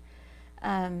Joseph.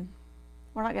 We're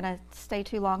not going to stay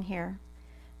too long here,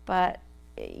 but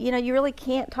you really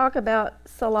can't talk about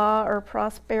Salah or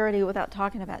prosperity without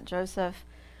talking about Joseph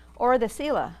or the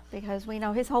Selah, because we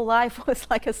know his whole life was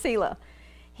like a Selah.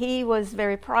 He was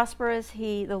very prosperous.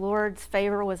 The Lord's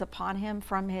favor was upon him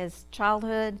from his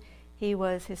childhood. He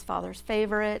was his father's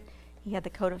favorite. He had the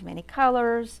coat of many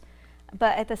colors.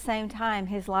 But at the same time,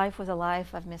 his life was a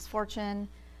life of misfortune,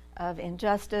 of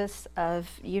injustice,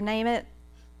 of you name it,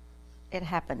 it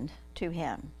happened to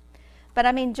him. But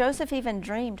I mean, Joseph even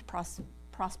dreamed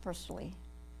prosperously.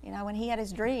 When he had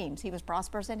his dreams, he was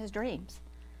prosperous in his dreams.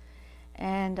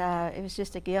 And it was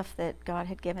just a gift that God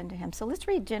had given to him. So let's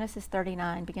read Genesis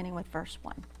 39, beginning with verse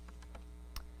 1.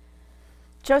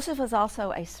 Joseph was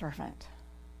also a servant.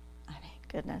 I mean,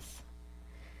 goodness.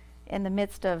 In the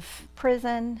midst of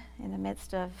prison, in the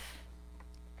midst of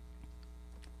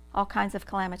all kinds of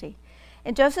calamity.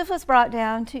 And Joseph was brought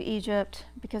down to Egypt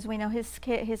because we know his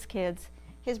kids,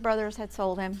 his brothers had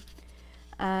sold him.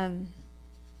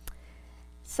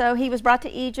 So he was brought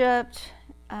to Egypt,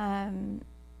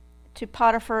 to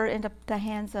Potiphar, into the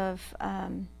hands of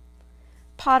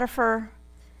Potiphar.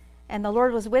 And the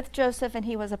Lord was with Joseph, and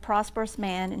he was a prosperous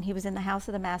man, and he was in the house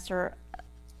of the master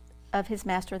of his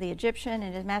master the Egyptian.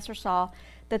 And his master saw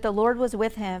that the Lord was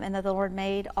with him, and that the Lord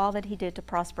made all that he did to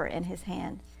prosper in his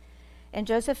hand. And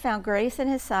Joseph found grace in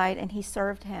his sight, and he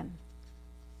served him.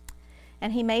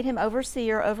 And he made him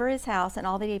overseer over his house and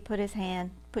all that he put to his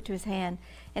hand.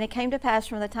 And it came to pass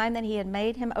from the time that he had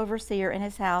made him overseer in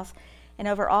his house and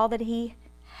over all that he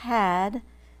had,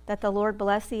 that the Lord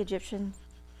blessed the Egyptian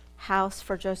house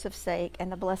for Joseph's sake,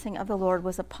 and the blessing of the Lord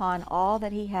was upon all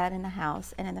that he had in the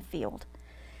house and in the field.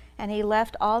 And he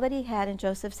left all that he had in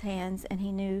Joseph's hands, and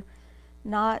he knew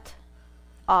not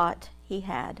aught he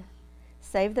had,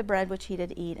 save the bread which he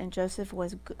did eat. And Joseph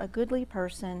was a goodly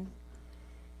person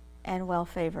and well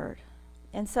favored.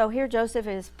 And so here Joseph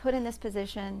is put in this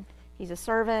position. He's a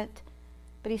servant,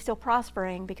 but he's still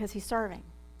prospering because he's serving.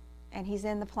 And he's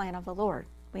in the plan of the Lord.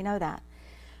 We know that.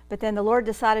 But then the Lord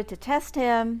decided to test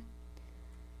him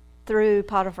through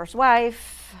Potiphar's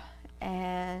wife,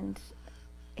 and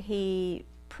he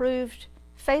proved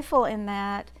faithful in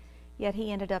that, yet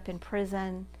he ended up in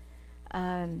prison.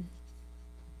 And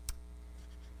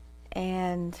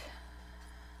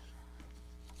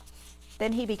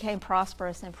then he became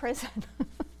prosperous in prison.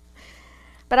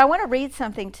 But I want to read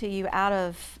something to you out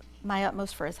of My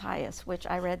Utmost for His Highest, which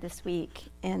I read this week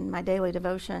in my daily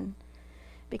devotion.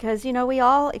 Because, we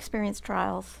all experience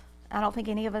trials. I don't think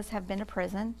any of us have been to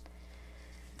prison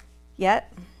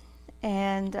yet.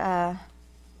 And I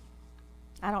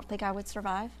don't think I would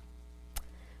survive.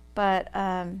 But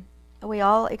we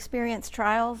all experience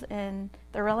trials, and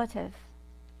they're relative.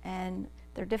 And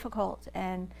they're difficult.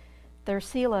 And they're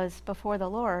selahs before the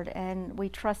Lord. And we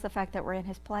trust the fact that we're in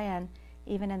His plan,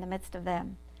 even in the midst of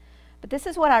them. But this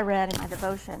is what I read in my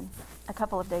devotion a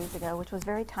couple of days ago, which was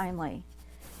very timely.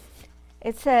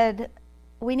 It said,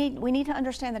 we need to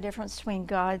understand the difference between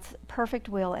God's perfect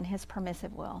will and His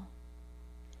permissive will.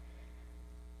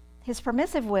 His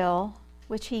permissive will,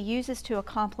 which he uses to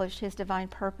accomplish his divine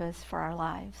purpose for our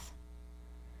lives.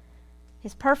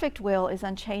 His perfect will is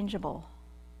unchangeable.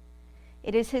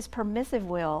 It is his permissive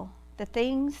will, the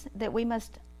things that we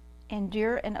must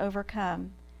endure and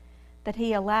overcome, that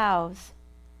he allows,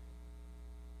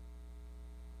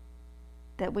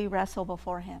 that we wrestle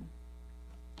before him.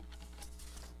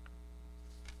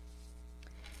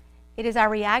 It is our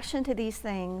reaction to these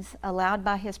things allowed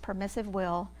by his permissive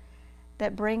will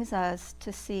that brings us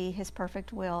to see his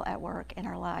perfect will at work in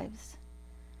our lives.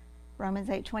 Romans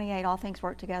 8:28, all things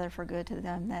work together for good to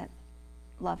them that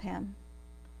love him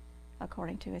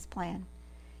according to his plan.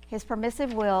 His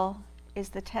permissive will is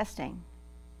the testing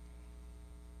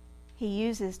he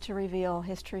uses to reveal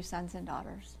his true sons and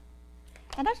daughters.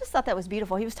 And I just thought that was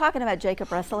beautiful. He was talking about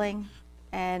Jacob wrestling,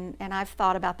 and I've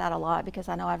thought about that a lot because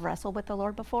I know I've wrestled with the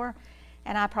Lord before,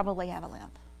 and I probably have a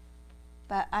limp.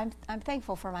 But I'm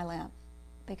thankful for my limp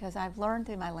because I've learned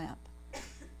through my limp.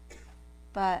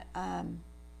 But I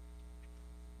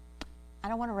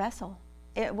don't want to wrestle.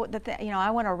 I want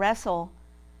to wrestle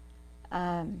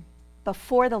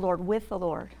before the Lord, with the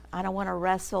Lord. I don't want to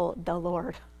wrestle the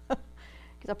Lord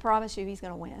because I promise you he's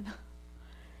going to win.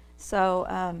 So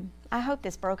I hope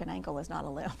this broken ankle is not a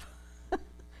limp.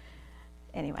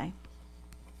 Anyway. Are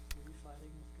you fighting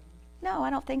with God? No, I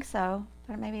don't think so.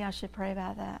 But maybe I should pray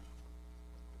about that.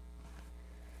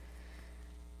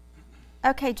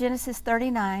 Okay, Genesis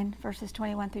 39, verses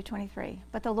 21 through 23.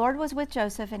 But the Lord was with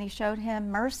Joseph, and he showed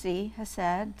him mercy,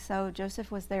 Hesed. So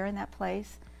Joseph was there in that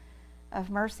place of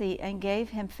mercy, and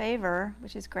gave him favor,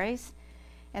 which is grace,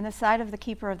 in the sight of the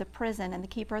keeper of the prison. And the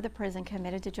keeper of the prison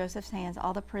committed to Joseph's hands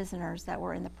all the prisoners that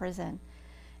were in the prison.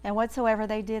 And whatsoever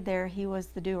they did there, he was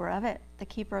the doer of it. The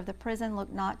keeper of the prison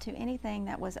looked not to anything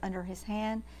that was under his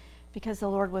hand, because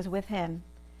the Lord was with him.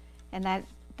 And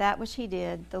that which he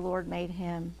did, the Lord made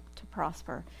him to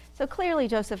prosper. So clearly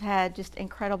Joseph had just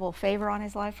incredible favor on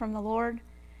his life from the Lord.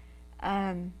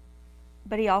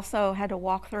 But he also had to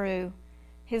walk through,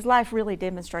 his life really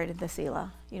demonstrated the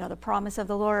Selah. The promise of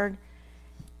the Lord,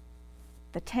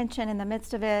 the tension in the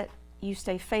midst of it, you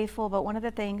stay faithful. But one of the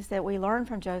things that we learn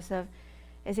from Joseph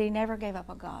is he never gave up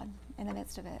on God in the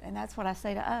midst of it. And that's what I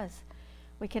say to us.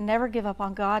 We can never give up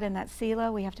on God in that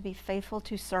Selah. We have to be faithful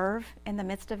to serve in the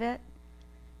midst of it,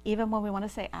 even when we want to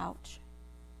say, ouch.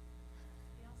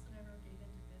 He also never gave in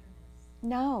to bitterness.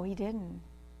 No, he didn't.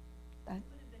 It would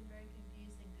have been very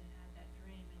confusing to have that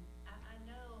dream. And I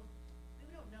know,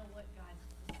 we don't know what God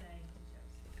was saying to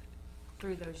Joseph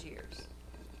through those years.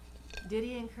 Did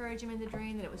he encourage him in the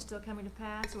dream that it was still coming to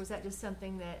pass, or was that just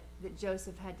something that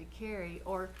Joseph had to carry?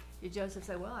 Or did Joseph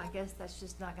say, well, I guess that's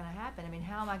just not going to happen? I mean,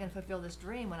 how am I going to fulfill this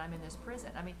dream when I'm in this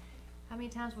prison? I mean, how many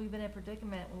times we've been in a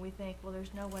predicament when we think, well,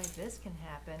 there's no way this can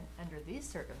happen under these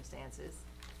circumstances.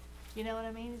 You know what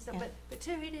I mean? So, Yeah. but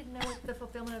two, he didn't know what the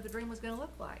fulfillment of the dream was going to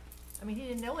look like. I mean, he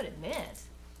didn't know what it meant.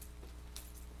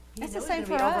 He It's didn't the know it was same going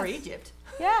to for be over us. Egypt.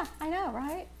 Yeah, I know,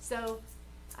 right? So,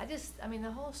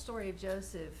 the whole story of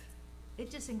Joseph, it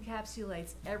just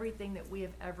encapsulates everything that we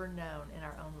have ever known in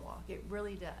our own walk. It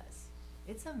really does.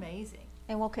 It's amazing.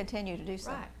 And we'll continue to do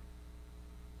so. Right.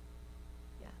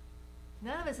 Yeah.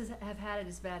 None of us have had it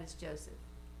as bad as Joseph.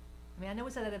 I mean, I know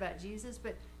we said that about Jesus,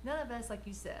 but none of us, like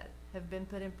you said, have been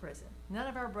put in prison. None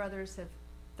of our brothers have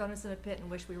thrown us in a pit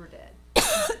and wished we were dead.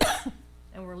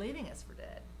 And were leaving us for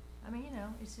dead. I mean,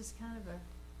 it's just kind of a...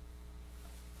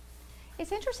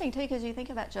 It's interesting, too, because you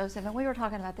think about Joseph, and we were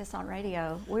talking about this on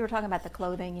radio. We were talking about the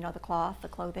clothing, the cloth, the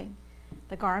clothing,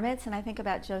 the garments, and I think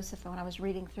about Joseph when I was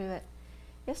reading through it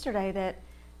yesterday, that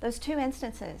those two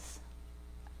instances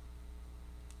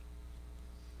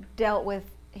dealt with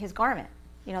his garment.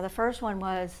 The first one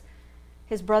was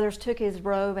his brothers took his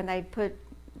robe and they put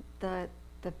the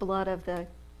blood of the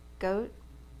goat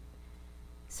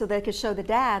so they could show the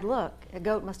dad, look, a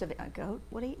goat would have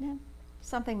eaten him?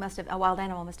 A wild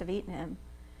animal must have eaten him.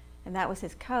 And that was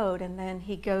his code. And then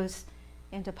he goes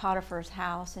into Potiphar's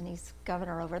house and he's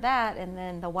governor over that. And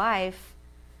then the wife,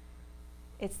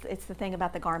 it's the thing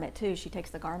about the garment too. She takes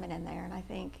the garment in there. And I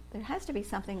think there has to be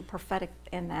something prophetic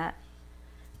in that.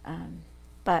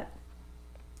 But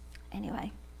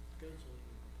anyway. Goats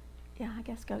will eat Yeah, I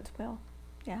guess goats will.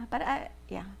 Yeah, but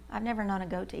I've never known a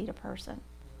goat to eat a person.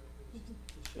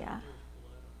 Yeah.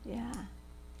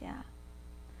 Yeah.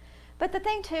 But the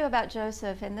thing too about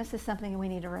Joseph, and this is something we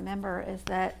need to remember, is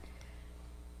that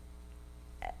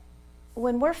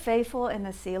when we're faithful in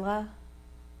the Selah,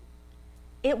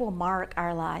 it will mark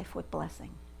our life with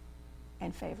blessing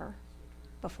and favor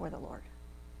before the Lord.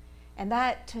 And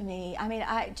that to me,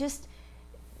 I just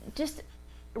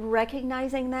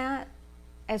recognizing that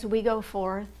as we go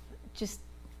forth, just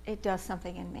it does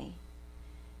something in me,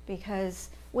 because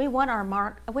we want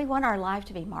our life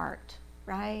to be marked,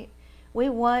 right?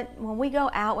 When we go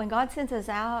out, when God sends us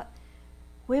out,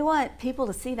 we want people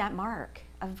to see that mark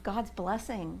of God's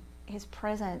blessing, His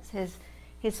presence,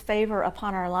 His favor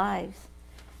upon our lives.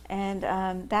 And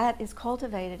that is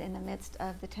cultivated in the midst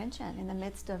of the tension, in the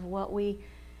midst of what we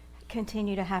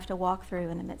continue to have to walk through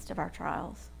in the midst of our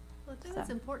trials. Well, the thing that's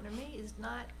important to me is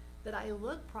not that I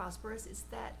look prosperous, it's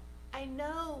that I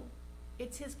know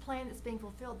it's His plan that's being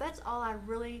fulfilled. That's all I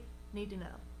really need to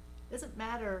know. It doesn't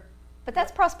matter. But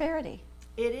that's prosperity.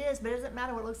 It is, but it doesn't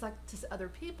matter what it looks like to other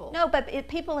people. No, but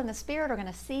people in the Spirit are going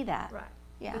to see that. Right.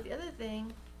 Yeah. But the other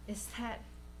thing is that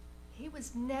he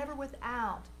was never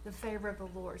without the favor of the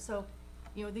Lord. So,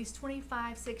 these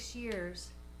 6 years,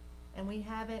 and we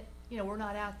haven't, we're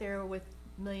not out there with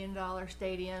 $1 million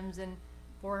stadiums and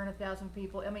 400,000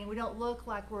 people. I mean, we don't look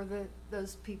like we're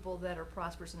those people that are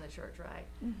prosperous in the church, right?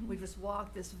 Mm-hmm. We just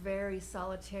walk this very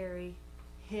solitary,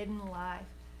 hidden life.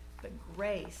 But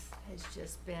grace has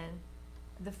just been,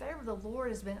 the favor of the Lord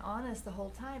has been on us the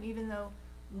whole time, even though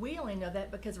we only know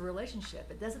that because of relationship.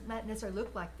 It doesn't necessarily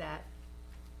look like that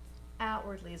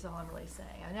outwardly, is all I'm really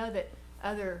saying. I know that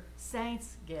other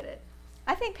saints get it.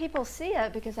 I think people see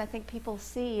it because I think people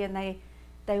see and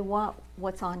they want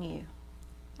what's on you.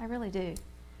 I really do.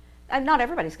 And not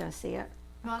everybody's going to see it.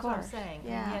 No, that's what I'm saying.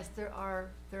 Yeah. And yes, there are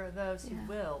those who Yeah.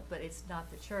 will, but it's not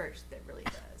the church that really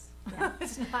does. Yeah.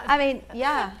 It's not. I mean,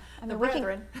 yeah. I the mean,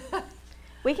 brethren.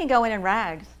 we can go in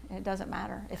rags, and it doesn't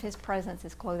matter. If His presence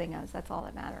is clothing us, that's all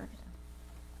that matters.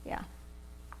 Yeah.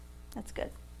 That's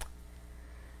good.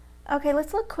 Okay,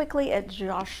 let's look quickly at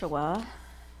Joshua.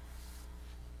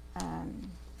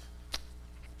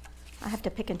 I have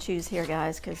to pick and choose here,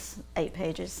 guys, because 8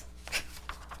 pages.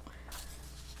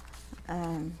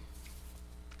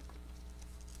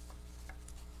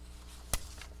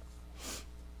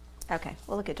 Okay,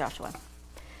 we'll look at Joshua.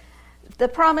 The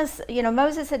promise,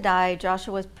 Moses had died.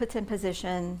 Joshua puts in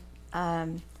position.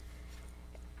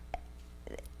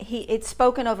 It's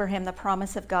spoken over him, the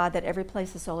promise of God, that every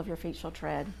place the sole of your feet shall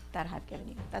tread, that I have given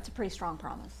you. That's a pretty strong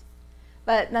promise.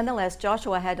 But nonetheless,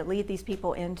 Joshua had to lead these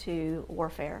people into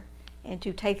warfare, and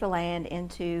to take the land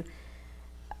into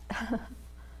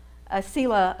a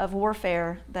Selah of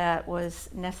warfare that was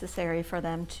necessary for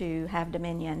them to have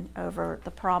dominion over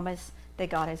the promise that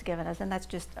God has given us. And that's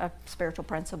just a spiritual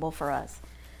principle for us.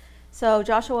 So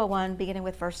Joshua 1, beginning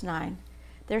with verse 9.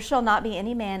 There shall not be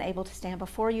any man able to stand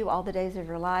before you all the days of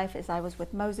your life. As I was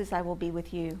with Moses, I will be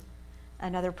with you.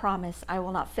 Another promise, I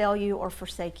will not fail you or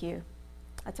forsake you.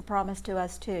 That's a promise to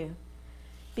us too.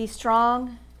 Be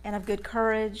strong and of good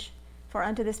courage, for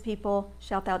unto this people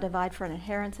shalt thou divide for an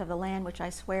inheritance of the land which I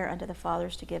swear unto the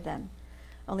fathers to give them.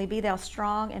 Only be thou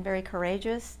strong and very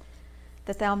courageous,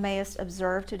 that thou mayest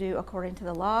observe to do according to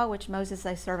the law which Moses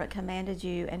thy servant commanded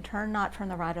you, and turn not from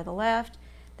the right or the left,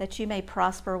 that you may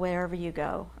prosper wherever you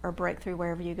go, or break through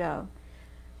wherever you go.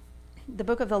 The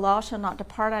book of the law shall not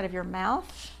depart out of your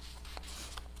mouth.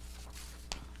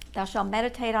 Thou shalt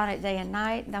meditate on it day and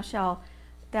night.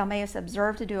 Thou mayest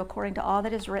observe to do according to all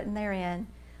that is written therein.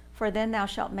 For then thou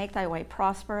shalt make thy way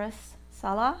prosperous,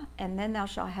 Salah, and then thou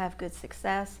shalt have good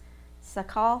success,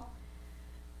 Sakal.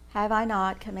 Have I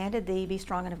not commanded thee, be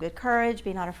strong and of good courage,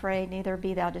 be not afraid, neither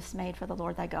be thou dismayed, for the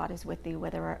Lord thy God is with thee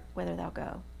whither thou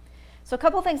go. So a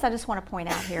couple of things I just want to point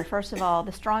out here. First of all,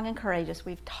 the strong and courageous.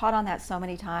 We've taught on that so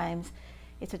many times.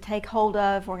 It's a take hold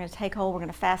of. We're going to take hold. We're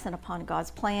going to fasten upon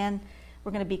God's plan.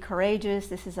 We're going to be courageous.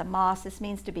 This is a mos. This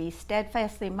means to be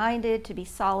steadfastly minded, to be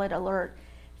solid, alert,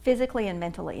 physically and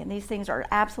mentally. And these things are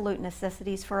absolute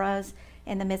necessities for us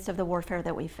in the midst of the warfare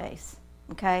that we face.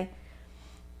 Okay?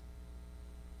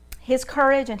 His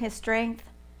courage and his strength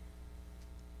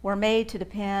were made to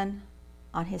depend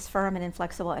on his firm and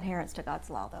inflexible adherence to God's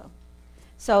law, though.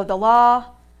 So the law,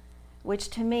 which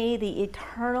to me, the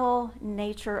eternal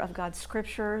nature of God's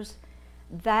scriptures,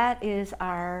 that is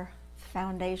our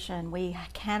foundation. We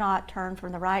cannot turn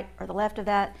from the right or the left of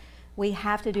that. We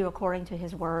have to do according to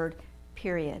his word,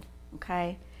 period.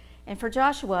 Okay? And for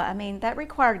Joshua, I mean, that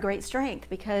required great strength,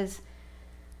 because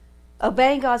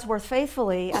obeying God's word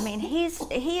faithfully, I mean, he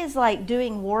is like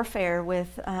doing warfare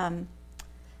with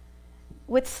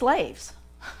slaves.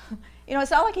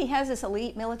 It's not like he has this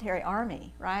elite military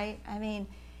army, right? I mean,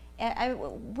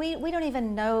 we don't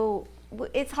even know.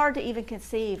 It's hard to even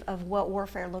conceive of what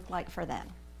warfare looked like for them.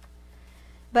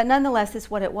 But nonetheless,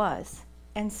 it's what it was.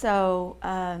 And so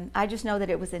I just know that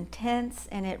it was intense,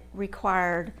 and it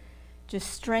required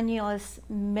just strenuous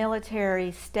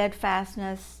military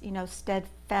steadfastness,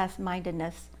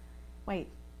 steadfast-mindedness. Wait,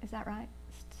 is that right?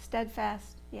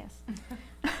 Steadfast, yes.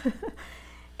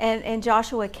 And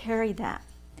Joshua carried that.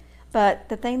 But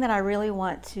the thing that I really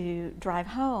want to drive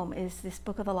home is this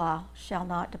book of the law shall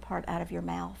not depart out of your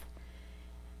mouth.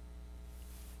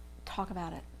 Talk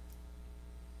about it.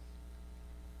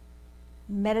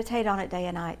 Meditate on it day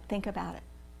and night. Think about it.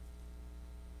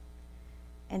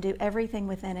 And do everything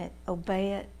within it.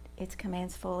 Obey it, its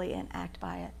commands fully, and act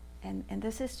by it. And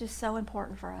this is just so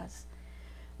important for us.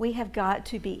 We have got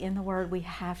to be in the Word. We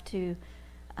have to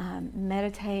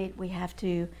meditate. We have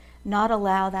to not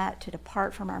allow that to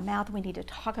depart from our mouth. We need to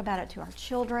talk about it to our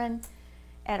children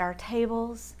at our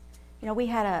tables. You know, we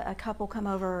had a couple come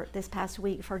over this past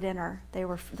week for dinner.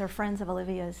 They're friends of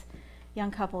Olivia's,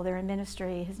 young couple. They're in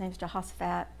ministry. His name's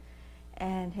Jehoshaphat,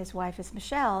 and his wife is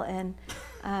Michelle.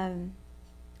 And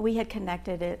we had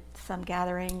connected at some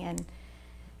gathering. And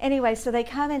anyway, so they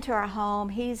come into our home.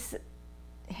 He's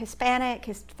Hispanic.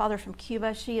 His father's from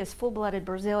Cuba. She is full-blooded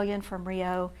Brazilian from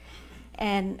Rio.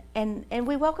 And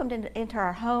we welcomed into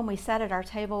our home. We sat at our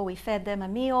table. We fed them a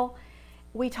meal.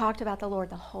 We talked about the Lord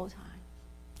the whole time.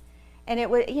 And it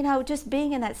was, you know, just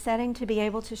being in that setting to be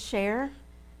able to share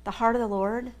the heart of the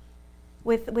Lord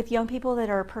with young people that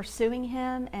are pursuing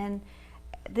Him. And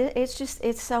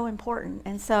it's so important.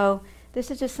 And so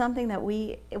this is just something that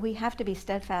we have to be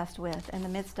steadfast with in the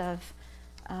midst of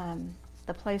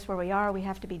the place where we are. We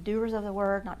have to be doers of the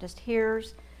word, not just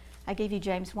hearers. I gave you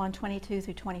James 1:22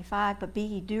 through 25, but be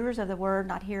ye doers of the word,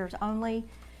 not hearers only,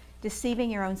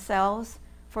 deceiving your own selves.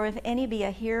 For if any be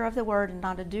a hearer of the word and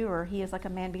not a doer, he is like a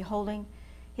man beholding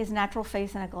his natural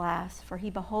face in a glass. For he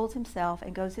beholds himself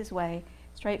and goes his way,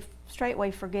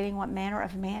 straightway forgetting what manner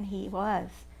of man he was.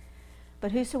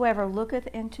 But whosoever looketh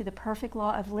into the perfect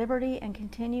law of liberty and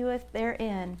continueth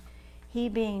therein, he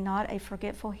being not a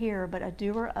forgetful hearer, but a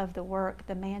doer of the work,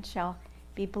 the man shall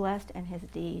be blessed in his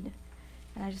deed.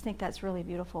 And I just think that's really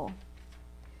beautiful.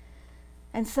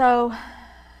 And so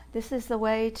this is the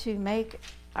way to make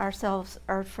ourselves,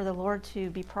 or for the Lord to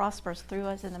be prosperous through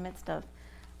us in the midst of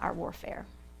our warfare.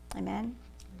 Amen?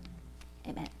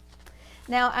 Amen.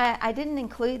 Now, I didn't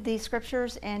include these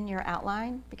scriptures in your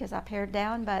outline because I pared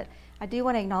down, but I do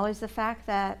want to acknowledge the fact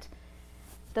that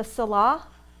the Salah,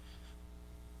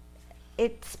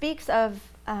 it speaks of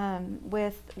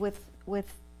with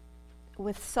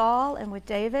Saul and with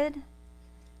David,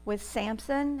 with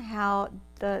Samson, how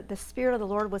the Spirit of the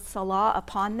Lord was Salah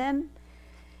upon them.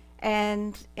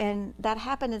 And that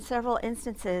happened in several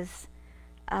instances.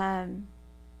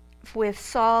 With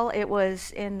Saul, it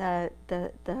was in the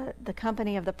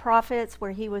company of the prophets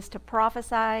where he was to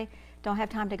prophesy. Don't have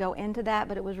time to go into that,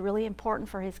 but it was really important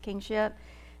for his kingship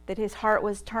that his heart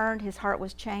was turned, his heart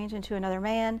was changed into another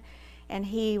man, and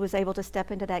he was able to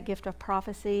step into that gift of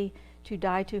prophecy to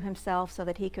die to himself so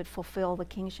that he could fulfill the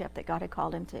kingship that God had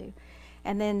called him to.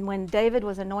 And then when David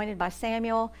was anointed by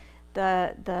Samuel,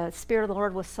 the Spirit of the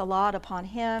Lord was salawed upon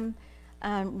him,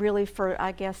 really for,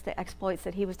 I guess, the exploits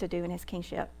that he was to do in his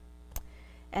kingship.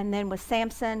 And then with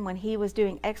Samson, when he was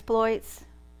doing exploits,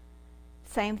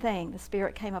 same thing, the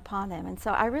Spirit came upon them. And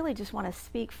so I really just want to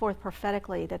speak forth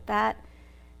prophetically that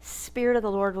Spirit of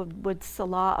the Lord would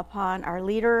salah upon our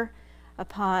leader,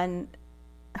 upon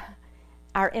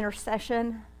our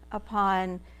intercession,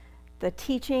 upon the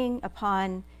teaching,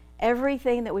 upon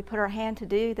everything that we put our hand to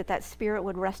do, that Spirit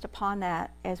would rest upon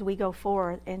that as we go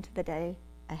forward into the day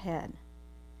ahead.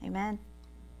 Amen?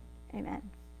 Amen.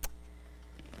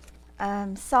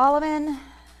 Solomon,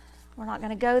 we're not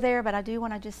going to go there, but I do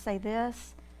want to just say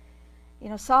this. You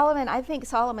know, I think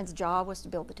Solomon's job was to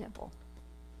build the temple.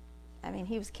 I mean,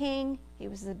 he was king, he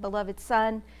was the beloved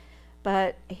son,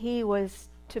 but he was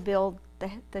to build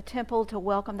the temple, to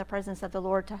welcome the presence of the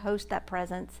Lord, to host that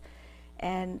presence,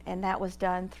 and that was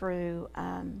done through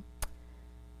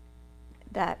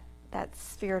that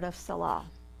spirit of Salah.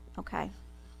 Okay.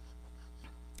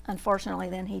 Unfortunately,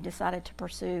 then he decided to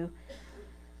pursue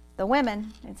the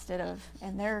women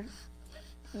and they're,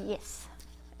 yes.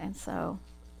 And so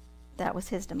that was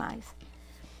his demise.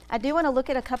 I do want to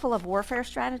look at a couple of warfare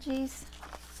strategies.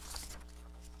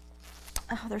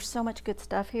 Oh, there's so much good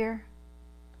stuff here.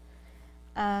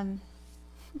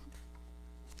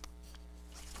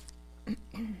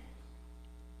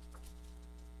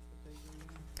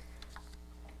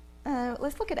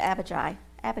 Let's look at Abijah.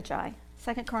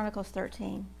 2 Chronicles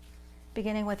 13,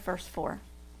 beginning with verse 4.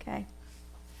 Okay.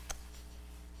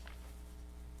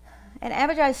 And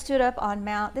Abijah stood up on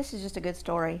Mount, this is just a good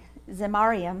story,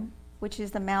 Zemarium, which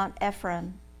is the Mount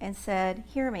Ephraim, and said,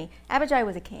 "Hear me." Abijah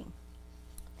was a king.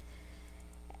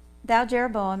 "Thou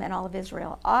Jeroboam and all of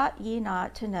Israel, ought ye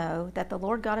not to know that the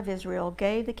Lord God of Israel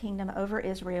gave the kingdom over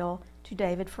Israel to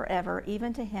David forever,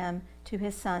 even to him, to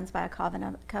his sons by a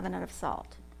covenant of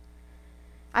salt?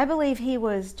 I believe he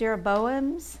was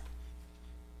Jeroboam's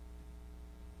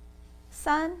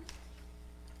son,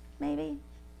 maybe.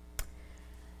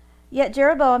 Yet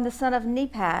Jeroboam, the son of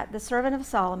Nebat, the servant of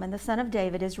Solomon, the son of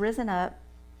David, is risen up.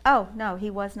 Oh, no, he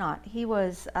was not. He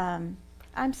was, I'm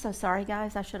so sorry,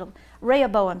 guys. I should have.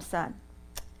 Rehoboam's son.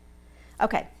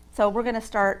 Okay, so we're going to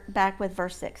start back with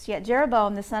verse 6. Yet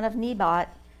Jeroboam, the son of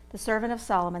Nebat, the servant of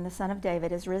Solomon, the son of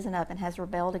David, is risen up and has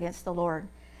rebelled against the Lord.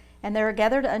 And there are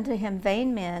gathered unto him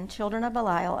vain men, children of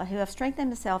Belial, who have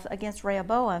strengthened themselves against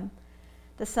Rehoboam,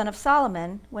 the son of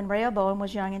Solomon, when Rehoboam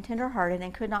was young and tender-hearted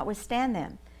and could not withstand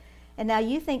them. And now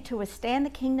you think to withstand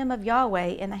the kingdom of Yahweh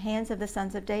in the hands of the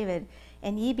sons of David,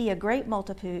 and ye be a great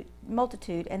multitude,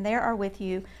 and there are with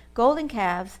you golden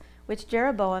calves, which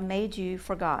Jeroboam made you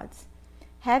for gods.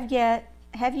 Have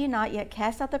ye not yet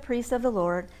cast out the priests of the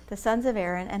Lord, the sons of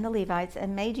Aaron, and the Levites,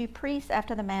 and made you priests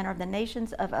after the manner of the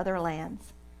nations of other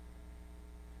lands?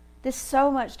 This so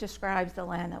much describes the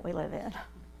land that we live in,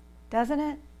 doesn't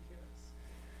it?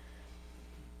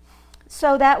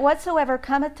 So that whatsoever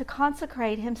cometh to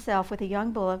consecrate himself with a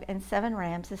young bullock and 7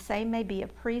 rams, the same may be a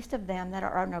priest of them that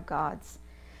are no gods.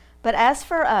 But as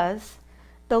for us,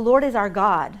 the Lord is our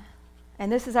God,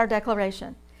 and this is our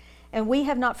declaration, and we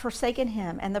have not forsaken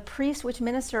him, and the priests which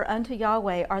minister unto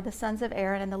Yahweh are the sons of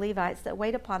Aaron and the Levites that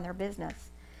wait upon their business.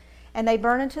 And they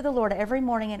burn unto the Lord every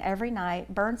morning and every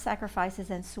night burnt sacrifices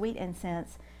and sweet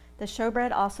incense. The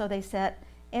showbread also they set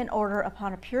in order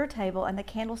upon a pure table, and the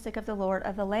candlestick of the Lord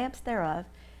of the lamps thereof,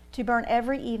 to burn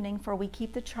every evening, for we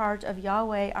keep the charge of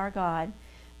Yahweh our God,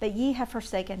 but ye have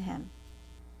forsaken him.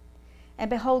 And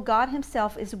behold, God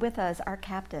himself is with us, our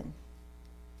captain.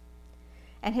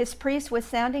 And his priests with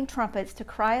sounding trumpets to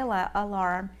cry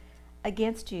alarm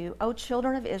against you. O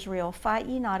children of Israel, fight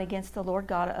ye not against the Lord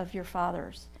God of your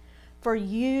fathers, for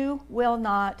you will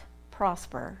not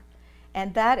prosper.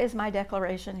 And that is my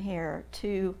declaration here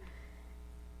to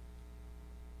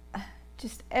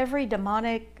just every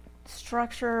demonic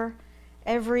structure,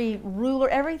 every ruler,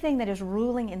 everything that is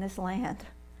ruling in this land,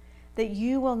 that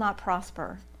you will not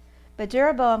prosper. But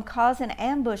Jeroboam caused an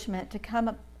ambushment to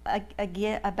come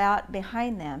about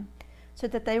behind them, so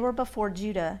that they were before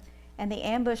Judah, and the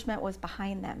ambushment was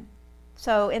behind them.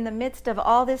 So in the midst of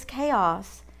all this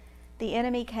chaos, the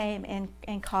enemy came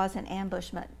and caused an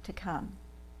ambushment to come.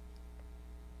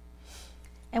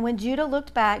 And when Judah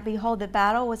looked back, behold, the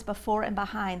battle was before and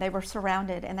behind. They were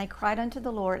surrounded, and they cried unto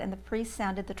the Lord, and the priests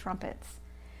sounded the trumpets.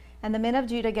 And the men of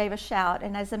Judah gave a shout,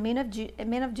 and as the men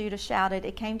of Judah shouted,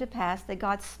 it came to pass that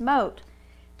God smote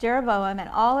Jeroboam and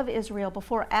all of Israel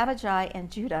before Abijah and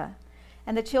Judah.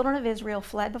 And the children of Israel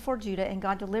fled before Judah, and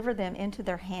God delivered them into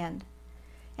their hand.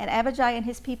 And Abijah and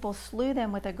his people slew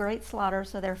them with a great slaughter,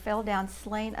 so there fell down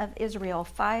slain of Israel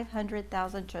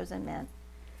 500,000 chosen men.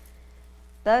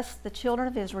 Thus the children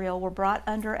of Israel were brought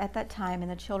under at that time, and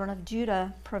the children of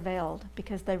Judah prevailed,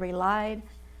 because they relied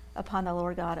upon the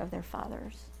Lord God of their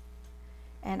fathers.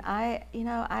 And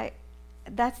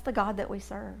that's the God that we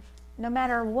serve. No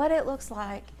matter what it looks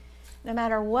like, no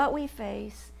matter what we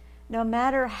face, no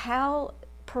matter how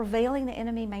prevailing the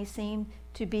enemy may seem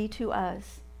to be to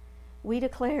us, we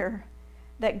declare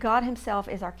that God himself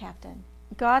is our captain.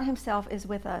 God himself is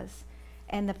with us.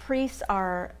 And the priests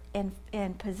are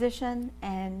in position,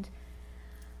 and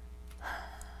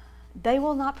they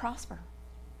will not prosper.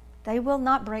 They will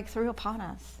not break through upon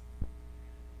us.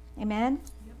 Amen?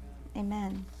 Yep.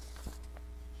 Amen.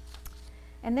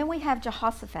 And then we have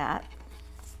Jehoshaphat,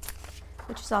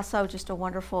 which is also just a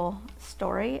wonderful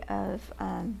story of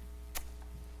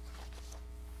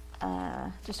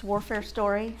just warfare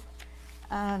story.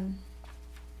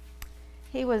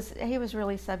 He was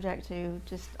really subject to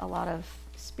just a lot of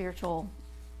spiritual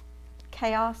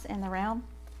chaos in the realm,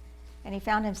 and he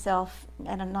found himself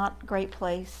in a not great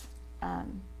place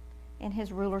in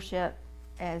his rulership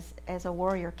as a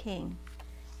warrior king,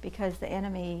 because the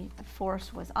enemy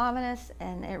force was ominous,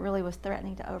 and it really was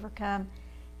threatening to overcome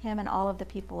him and all of the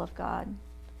people of God.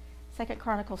 2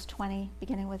 Chronicles 20,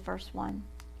 beginning with verse 1.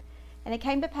 And it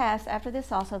came to pass after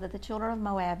this also that the children of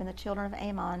Moab and the children of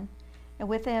Ammon, and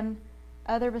with them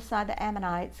other beside the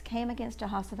Ammonites, came against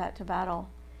Jehoshaphat to battle.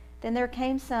 Then there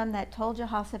came some that told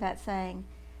Jehoshaphat, saying,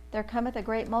 There cometh a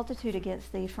great multitude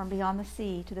against thee from beyond the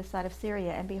sea to the side of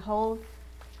Syria, and behold,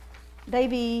 they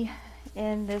be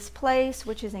in this place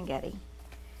which is En Gedi.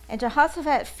 And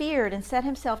Jehoshaphat feared and set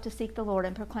himself to seek the Lord,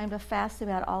 and proclaimed a fast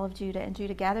throughout all of Judah. And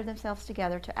Judah gathered themselves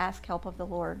together to ask help of the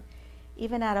Lord.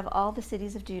 Even out of all the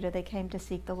cities of Judah they came to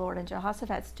seek the Lord. And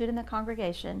Jehoshaphat stood in the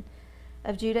congregation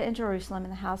of Judah and Jerusalem in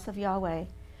the house of Yahweh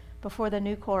before the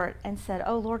new court, and said,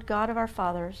 O Lord God of our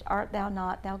fathers, art thou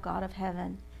not thou God of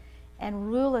heaven and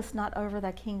rulest not over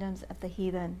the kingdoms of the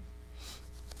heathen.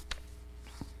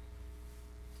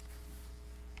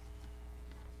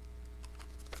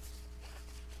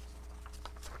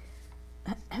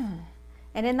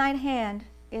 And in thine hand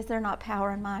is there not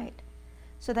power and might,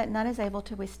 so that none is able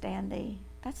to withstand thee.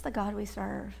 That's the God we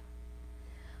serve.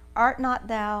 Art not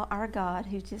thou our God,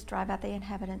 who didst drive out the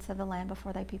inhabitants of the land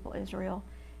before thy people Israel,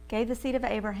 gave the seed of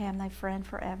Abraham thy friend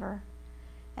forever?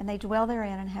 And they dwell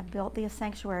therein, and have built thee a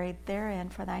sanctuary therein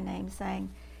for thy name, saying,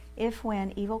 if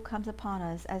when evil comes upon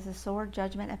us, as the sword,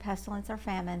 judgment, and pestilence, or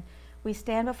famine, we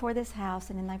stand before this house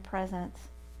and in thy presence,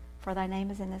 for thy name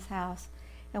is in this house,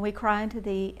 and we cry unto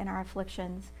thee in our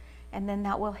afflictions, and then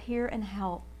thou wilt hear and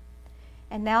help.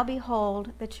 And now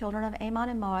behold, the children of Ammon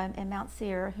and Moab and Mount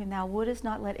Seir, whom thou wouldest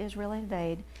not let Israel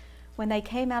invade, when they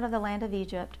came out of the land of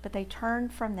Egypt, but they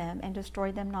turned from them and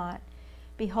destroyed them not.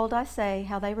 Behold, I say,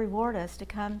 how they reward us to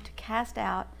come to cast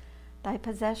out thy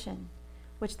possession,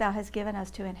 which thou hast given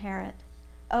us to inherit.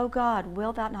 O God,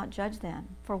 wilt thou not judge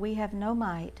them? For we have no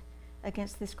might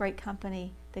against this great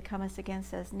company that cometh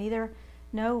against us, neither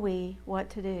know we what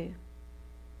to do.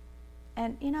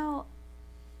 And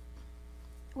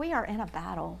we are in a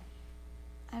battle.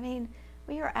 I mean,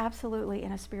 we are absolutely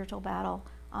in a spiritual battle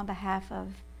on behalf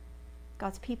of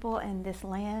God's people and this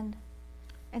land.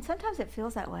 And sometimes it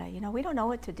feels that way. We don't know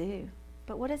what to do.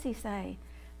 But what does he say?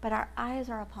 But our eyes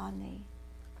are upon thee.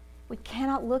 We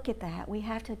cannot look at that. We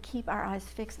have to keep our eyes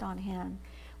fixed on him.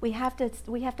 We have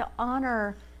to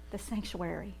honor the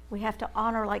sanctuary. We have to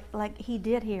honor, like he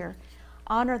did here,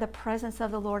 honor the presence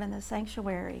of the Lord in the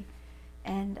sanctuary,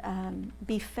 and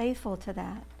be faithful to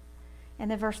that.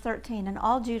 And then verse 13, and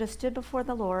all Judah stood before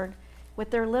the Lord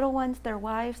with their little ones, their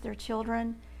wives, their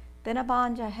children. Then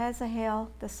Abijah, Jehaziel,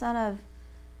 the son of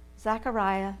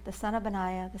Zechariah, the son of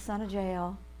Benaiah, the son of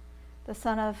Jael, the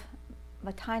son of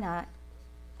Mattaniah,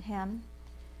 him,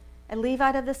 a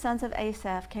Levite of the sons of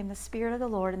Asaph, came the Spirit of the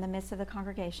Lord in the midst of the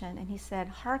congregation, and he said,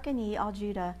 hearken ye, all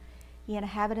Judah, ye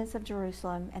inhabitants of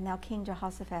Jerusalem, and thou King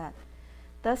Jehoshaphat.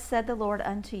 Thus said the Lord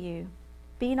unto you,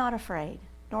 be not afraid,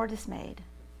 nor dismayed,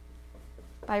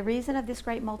 by reason of this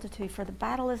great multitude, for the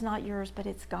battle is not yours, but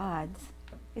it's God's.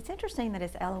 It's interesting that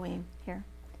it's Elohim here.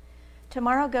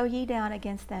 Tomorrow go ye down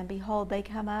against them. Behold, they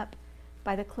come up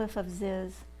by the cliff of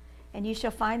Ziz, and you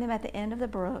shall find them at the end of the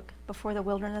brook, before the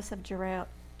wilderness of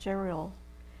Terrill.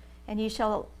 And you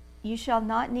shall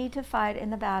not need to fight in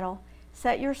the battle.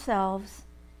 Set yourselves,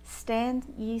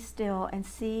 stand ye still, and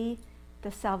see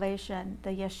the salvation,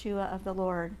 the Yeshua of the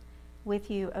Lord,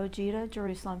 with you, O Judah,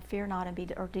 Jerusalem. Fear not, and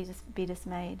be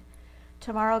dismayed.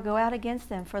 Tomorrow go out against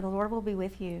them, for the Lord will be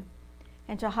with you.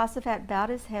 And Jehoshaphat bowed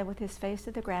his head with his face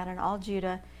to the ground, and all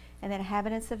Judah and the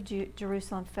inhabitants of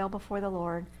Jerusalem fell before the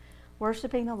Lord,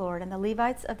 worshiping the Lord. And the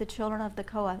Levites of the children of the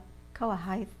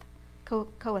Kohathites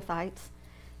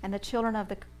and the children of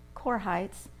the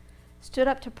Korhites stood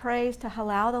up to praise, to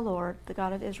hallow the Lord, the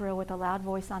God of Israel, with a loud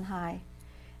voice on high.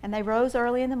 And they rose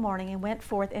early in the morning and went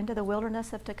forth into the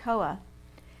wilderness of Tekoa.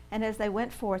 And as they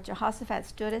went forth, Jehoshaphat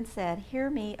stood and said, hear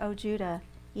me, O Judah,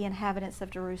 ye inhabitants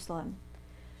of Jerusalem.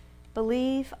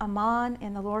 Believe Ammon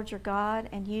in the Lord your God,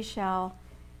 and ye shall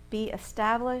be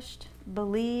established.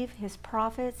 Believe his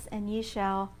prophets, and ye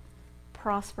shall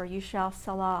prosper. You shall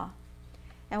Salah.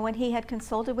 And when he had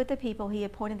consulted with the people, he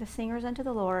appointed the singers unto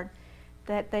the Lord,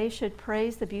 that they should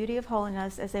praise the beauty of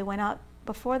holiness as they went out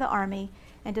before the army,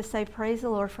 and to say, praise the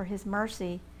Lord, for his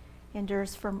mercy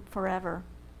endures forever.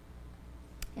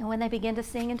 And when they began to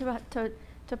sing and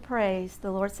to praise,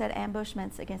 the Lord set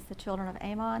ambushments against the children of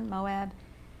Ammon, Moab,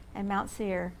 and Mount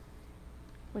Seir,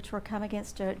 which were come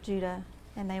against Judah,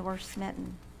 and they were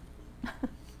smitten.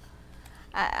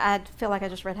 I feel like I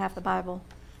just read half the Bible.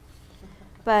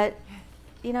 But,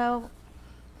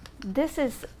 this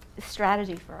is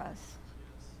strategy for us.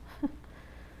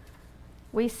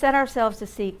 We set ourselves to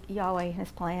seek Yahweh and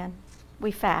his plan.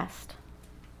 We fast.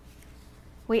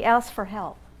 We ask for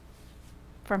help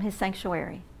from his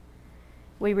sanctuary.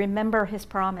 We remember his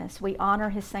promise. We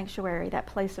honor his sanctuary, that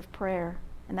place of prayer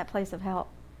and that place of help.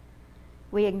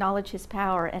 We acknowledge his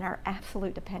power and our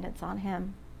absolute dependence on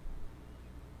him,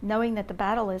 knowing that the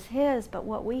battle is his, but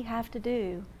what we have to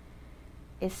do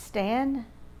is stand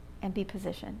and be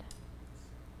positioned.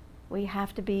 We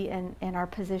have to be in our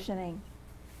positioning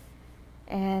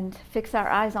and fix our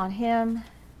eyes on him,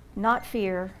 not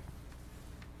fear.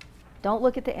 Don't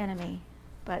look at the enemy,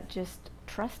 but just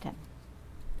trust him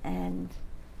and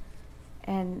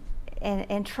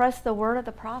trust the word of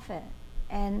the prophet.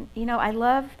 And I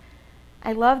love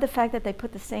the fact that they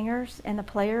put the singers and the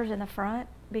players in the front,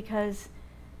 because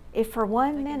if for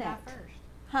 1 minute, die first.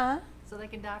 huh? So they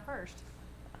can die first.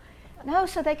 No,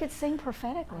 so they could sing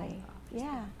prophetically.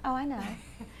 Yeah. Oh, I know.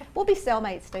 We'll be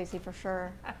cellmates, Stacy, for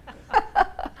sure.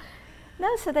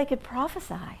 No, so they could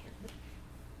prophesy. I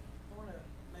want to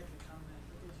make a comment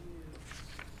because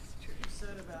you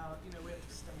said about, we have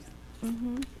to stand.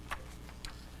 Mm-hmm.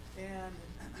 And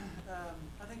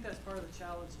I think that's part of the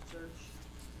challenge the church,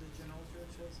 the general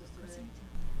church faces today.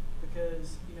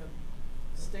 Because,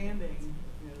 standing,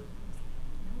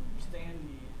 stand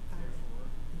ye, therefore.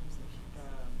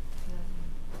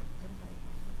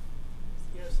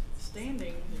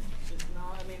 Standing is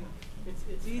not,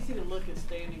 it's easy to look at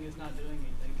standing as not doing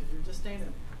anything because you're just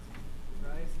standing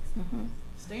there, right? Mm-hmm.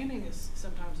 Standing is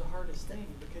sometimes the hardest thing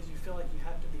because you feel like you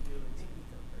have to be doing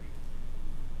something.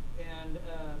 And,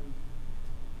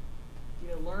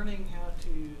 learning how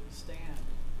to stand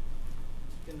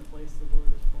in the place the Lord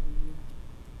has pointed you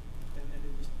and to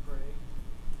just pray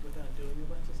without doing a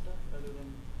bunch of stuff other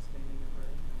than standing and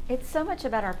praying. It's so much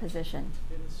about our position.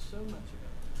 It is so much about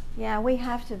it. Yeah, we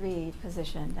have to be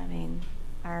positioned.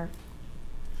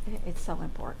 It's so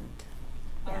important.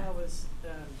 Yeah. I was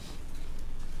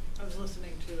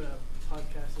listening to a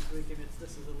podcast this week, and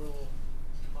this is a little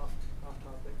off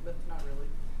topic, but not really.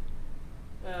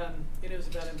 It was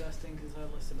about investing because I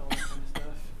listed all that kind of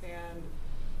stuff, and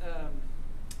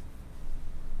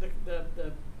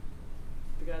the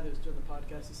guy that was doing the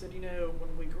podcast, he said,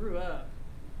 when we grew up,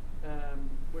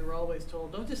 we were always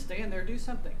told, don't just stand there, do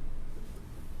something.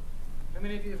 How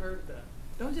many of you have heard that?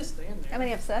 Don't just stand there. How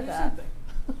many have said do that? Something.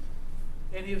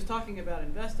 And he was talking about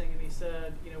investing, and he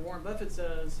said, Warren Buffett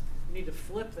says you need to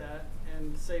flip that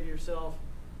and say to yourself,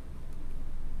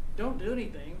 don't do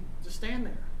anything, just stand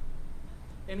there.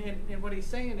 And what he's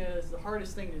saying is the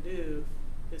hardest thing to do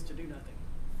is to do nothing.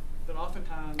 But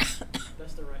oftentimes,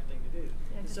 that's the right thing to do.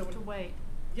 And so to wait.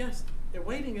 Yes,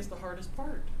 waiting is the hardest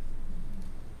part.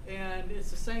 And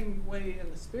it's the same way in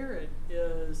the Spirit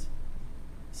is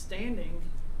standing.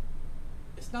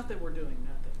 It's not that we're doing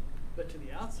nothing, but to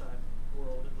the outside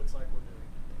world, it looks like we're doing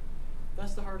nothing.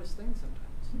 That's the hardest thing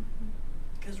sometimes.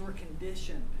 Because we're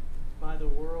conditioned by the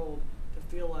world to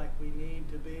feel like we need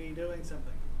to be doing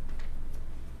something.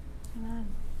 Amen.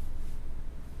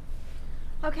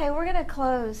 Okay, we're going to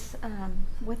close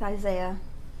with Isaiah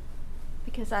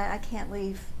because I can't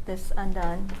leave this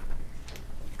undone.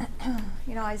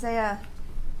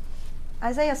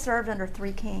 Isaiah served under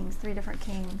three different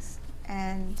kings,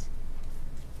 and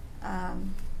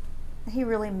he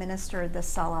really ministered the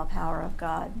sola power of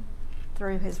God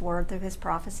through his word, through his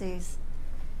prophecies.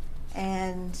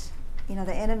 And,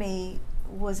 the enemy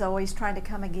was always trying to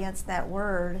come against that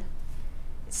word.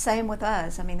 Same with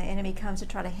us. The enemy comes to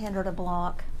try to hinder, to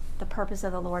block the purpose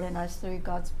of the Lord in us through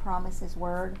God's promise, his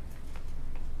word.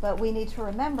 But we need to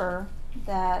remember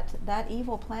that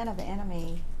evil plan of the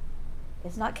enemy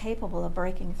is not capable of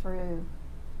breaking through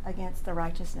against the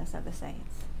righteousness of the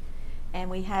saints. And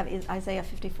we have Isaiah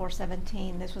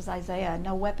 54:17. This was Isaiah.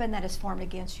 No weapon that is formed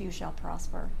against you shall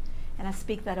prosper. And I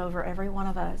speak that over every one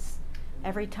of us.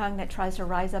 Every tongue that tries to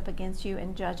rise up against you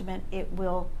in judgment,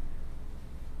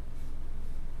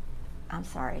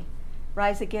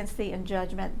 rise against thee in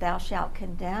judgment, thou shalt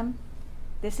condemn.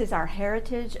 This is our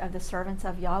heritage of the servants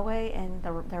of Yahweh, and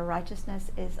their righteousness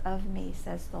is of me,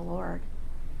 says the Lord.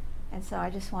 And so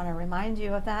I just want to remind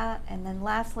you of that. And then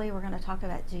lastly, we're going to talk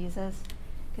about Jesus,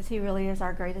 because he really is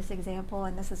our greatest example.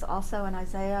 And this is also in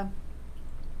Isaiah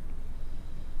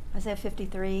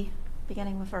 53,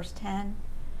 beginning with verse 10.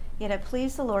 Yet it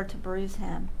pleased the Lord to bruise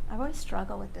him. I always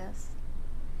struggle with this.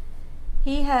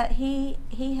 He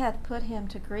hath put him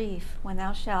to grief. When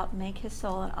thou shalt make his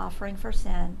soul an offering for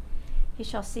sin, he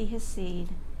shall see his seed,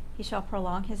 he shall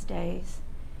prolong his days,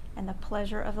 and the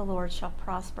pleasure of the Lord shall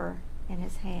prosper in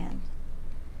his hand.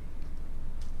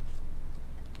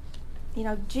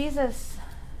 Jesus,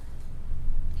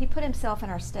 he put himself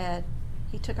in our stead.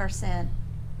 He took our sin,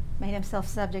 made himself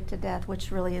subject to death,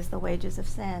 which really is the wages of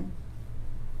sin,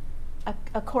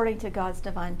 according to God's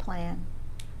divine plan.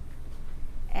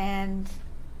 And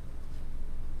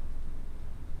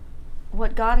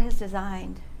what God has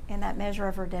designed in that measure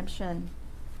of redemption,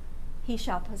 he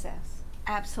shall possess,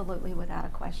 absolutely without a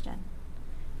question.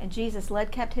 And Jesus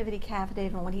led captivity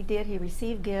captive, and when he did, he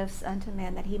received gifts unto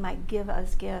men that he might give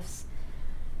us gifts.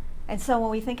 And so when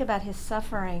we think about his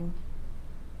suffering,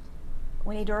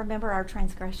 we need to remember our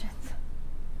transgressions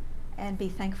and be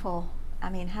thankful.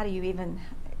 How do you even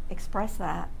express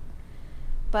that?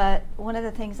 But one of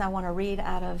the things I want to read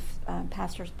out of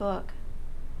Pastor's book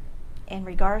in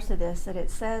regards to this, that it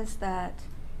says that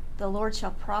the Lord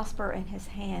shall prosper in his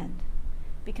hand.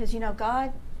 Because,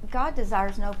 God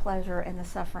desires no pleasure in the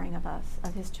suffering of us,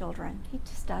 of his children. He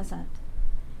just doesn't.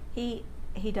 He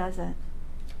He doesn't.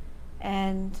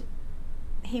 And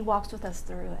he walks with us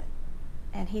through it.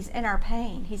 And he's in our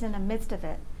pain. He's in the midst of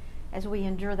it as we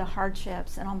endure the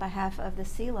hardships and on behalf of the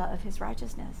Selah of his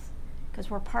righteousness, because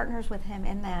we're partners with him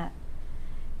in that.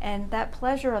 And that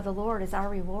pleasure of the Lord is our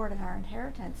reward and our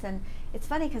inheritance. And it's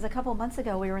funny because a couple months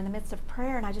ago we were in the midst of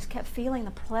prayer and I just kept feeling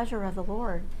the pleasure of the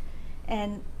Lord.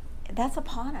 And that's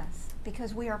upon us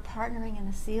because we are partnering in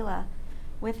the Selah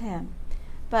with him.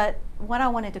 But what I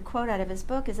wanted to quote out of his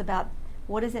book is about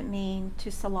what does it mean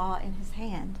to Salah in his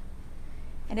hand.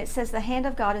 And it says the hand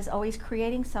of God is always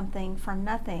creating something from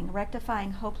nothing,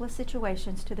 rectifying hopeless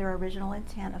situations to their original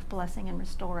intent of blessing and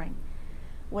restoring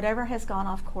whatever has gone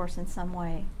off course in some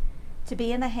way. To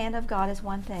be in the hand of God is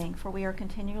one thing, for we are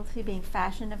continually being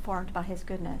fashioned and formed by his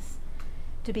goodness.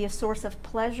 To be a source of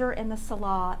pleasure in the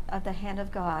Salah of the hand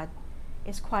of God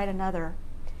is quite another.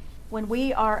 When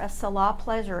we are a Salah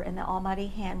pleasure in the Almighty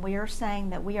hand, we are saying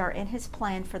that we are in his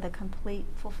plan for the complete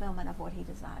fulfillment of what he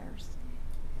desires.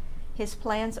 His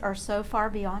plans are so far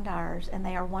beyond ours, and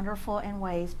they are wonderful in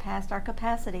ways past our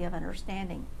capacity of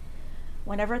understanding.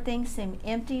 Whenever things seem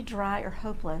empty, dry, or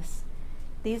hopeless,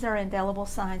 these are indelible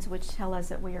signs which tell us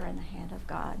that we are in the hand of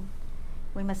God.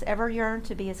 We must ever yearn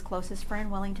to be his closest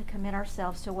friend, willing to commit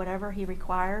ourselves to whatever he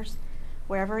requires,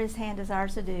 wherever his hand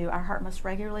desires to do. Our heart must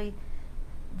regularly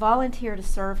volunteer to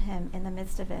serve him in the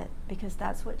midst of it, because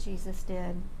that's what Jesus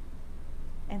did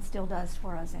and still does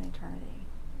for us in eternity.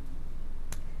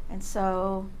 And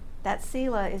so that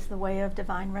Selah is the way of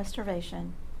divine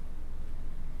restoration.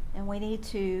 And we need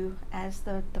to, as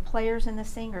the players and the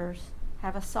singers,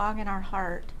 have a song in our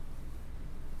heart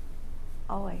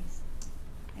always.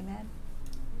 Amen?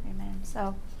 Amen.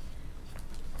 So,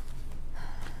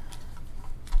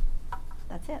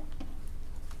 that's it.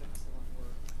 Excellent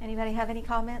work. Anybody have any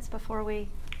comments before we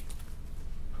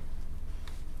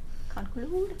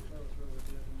conclude? That was really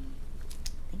good.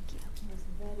 Thank you. It was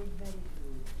very, very good.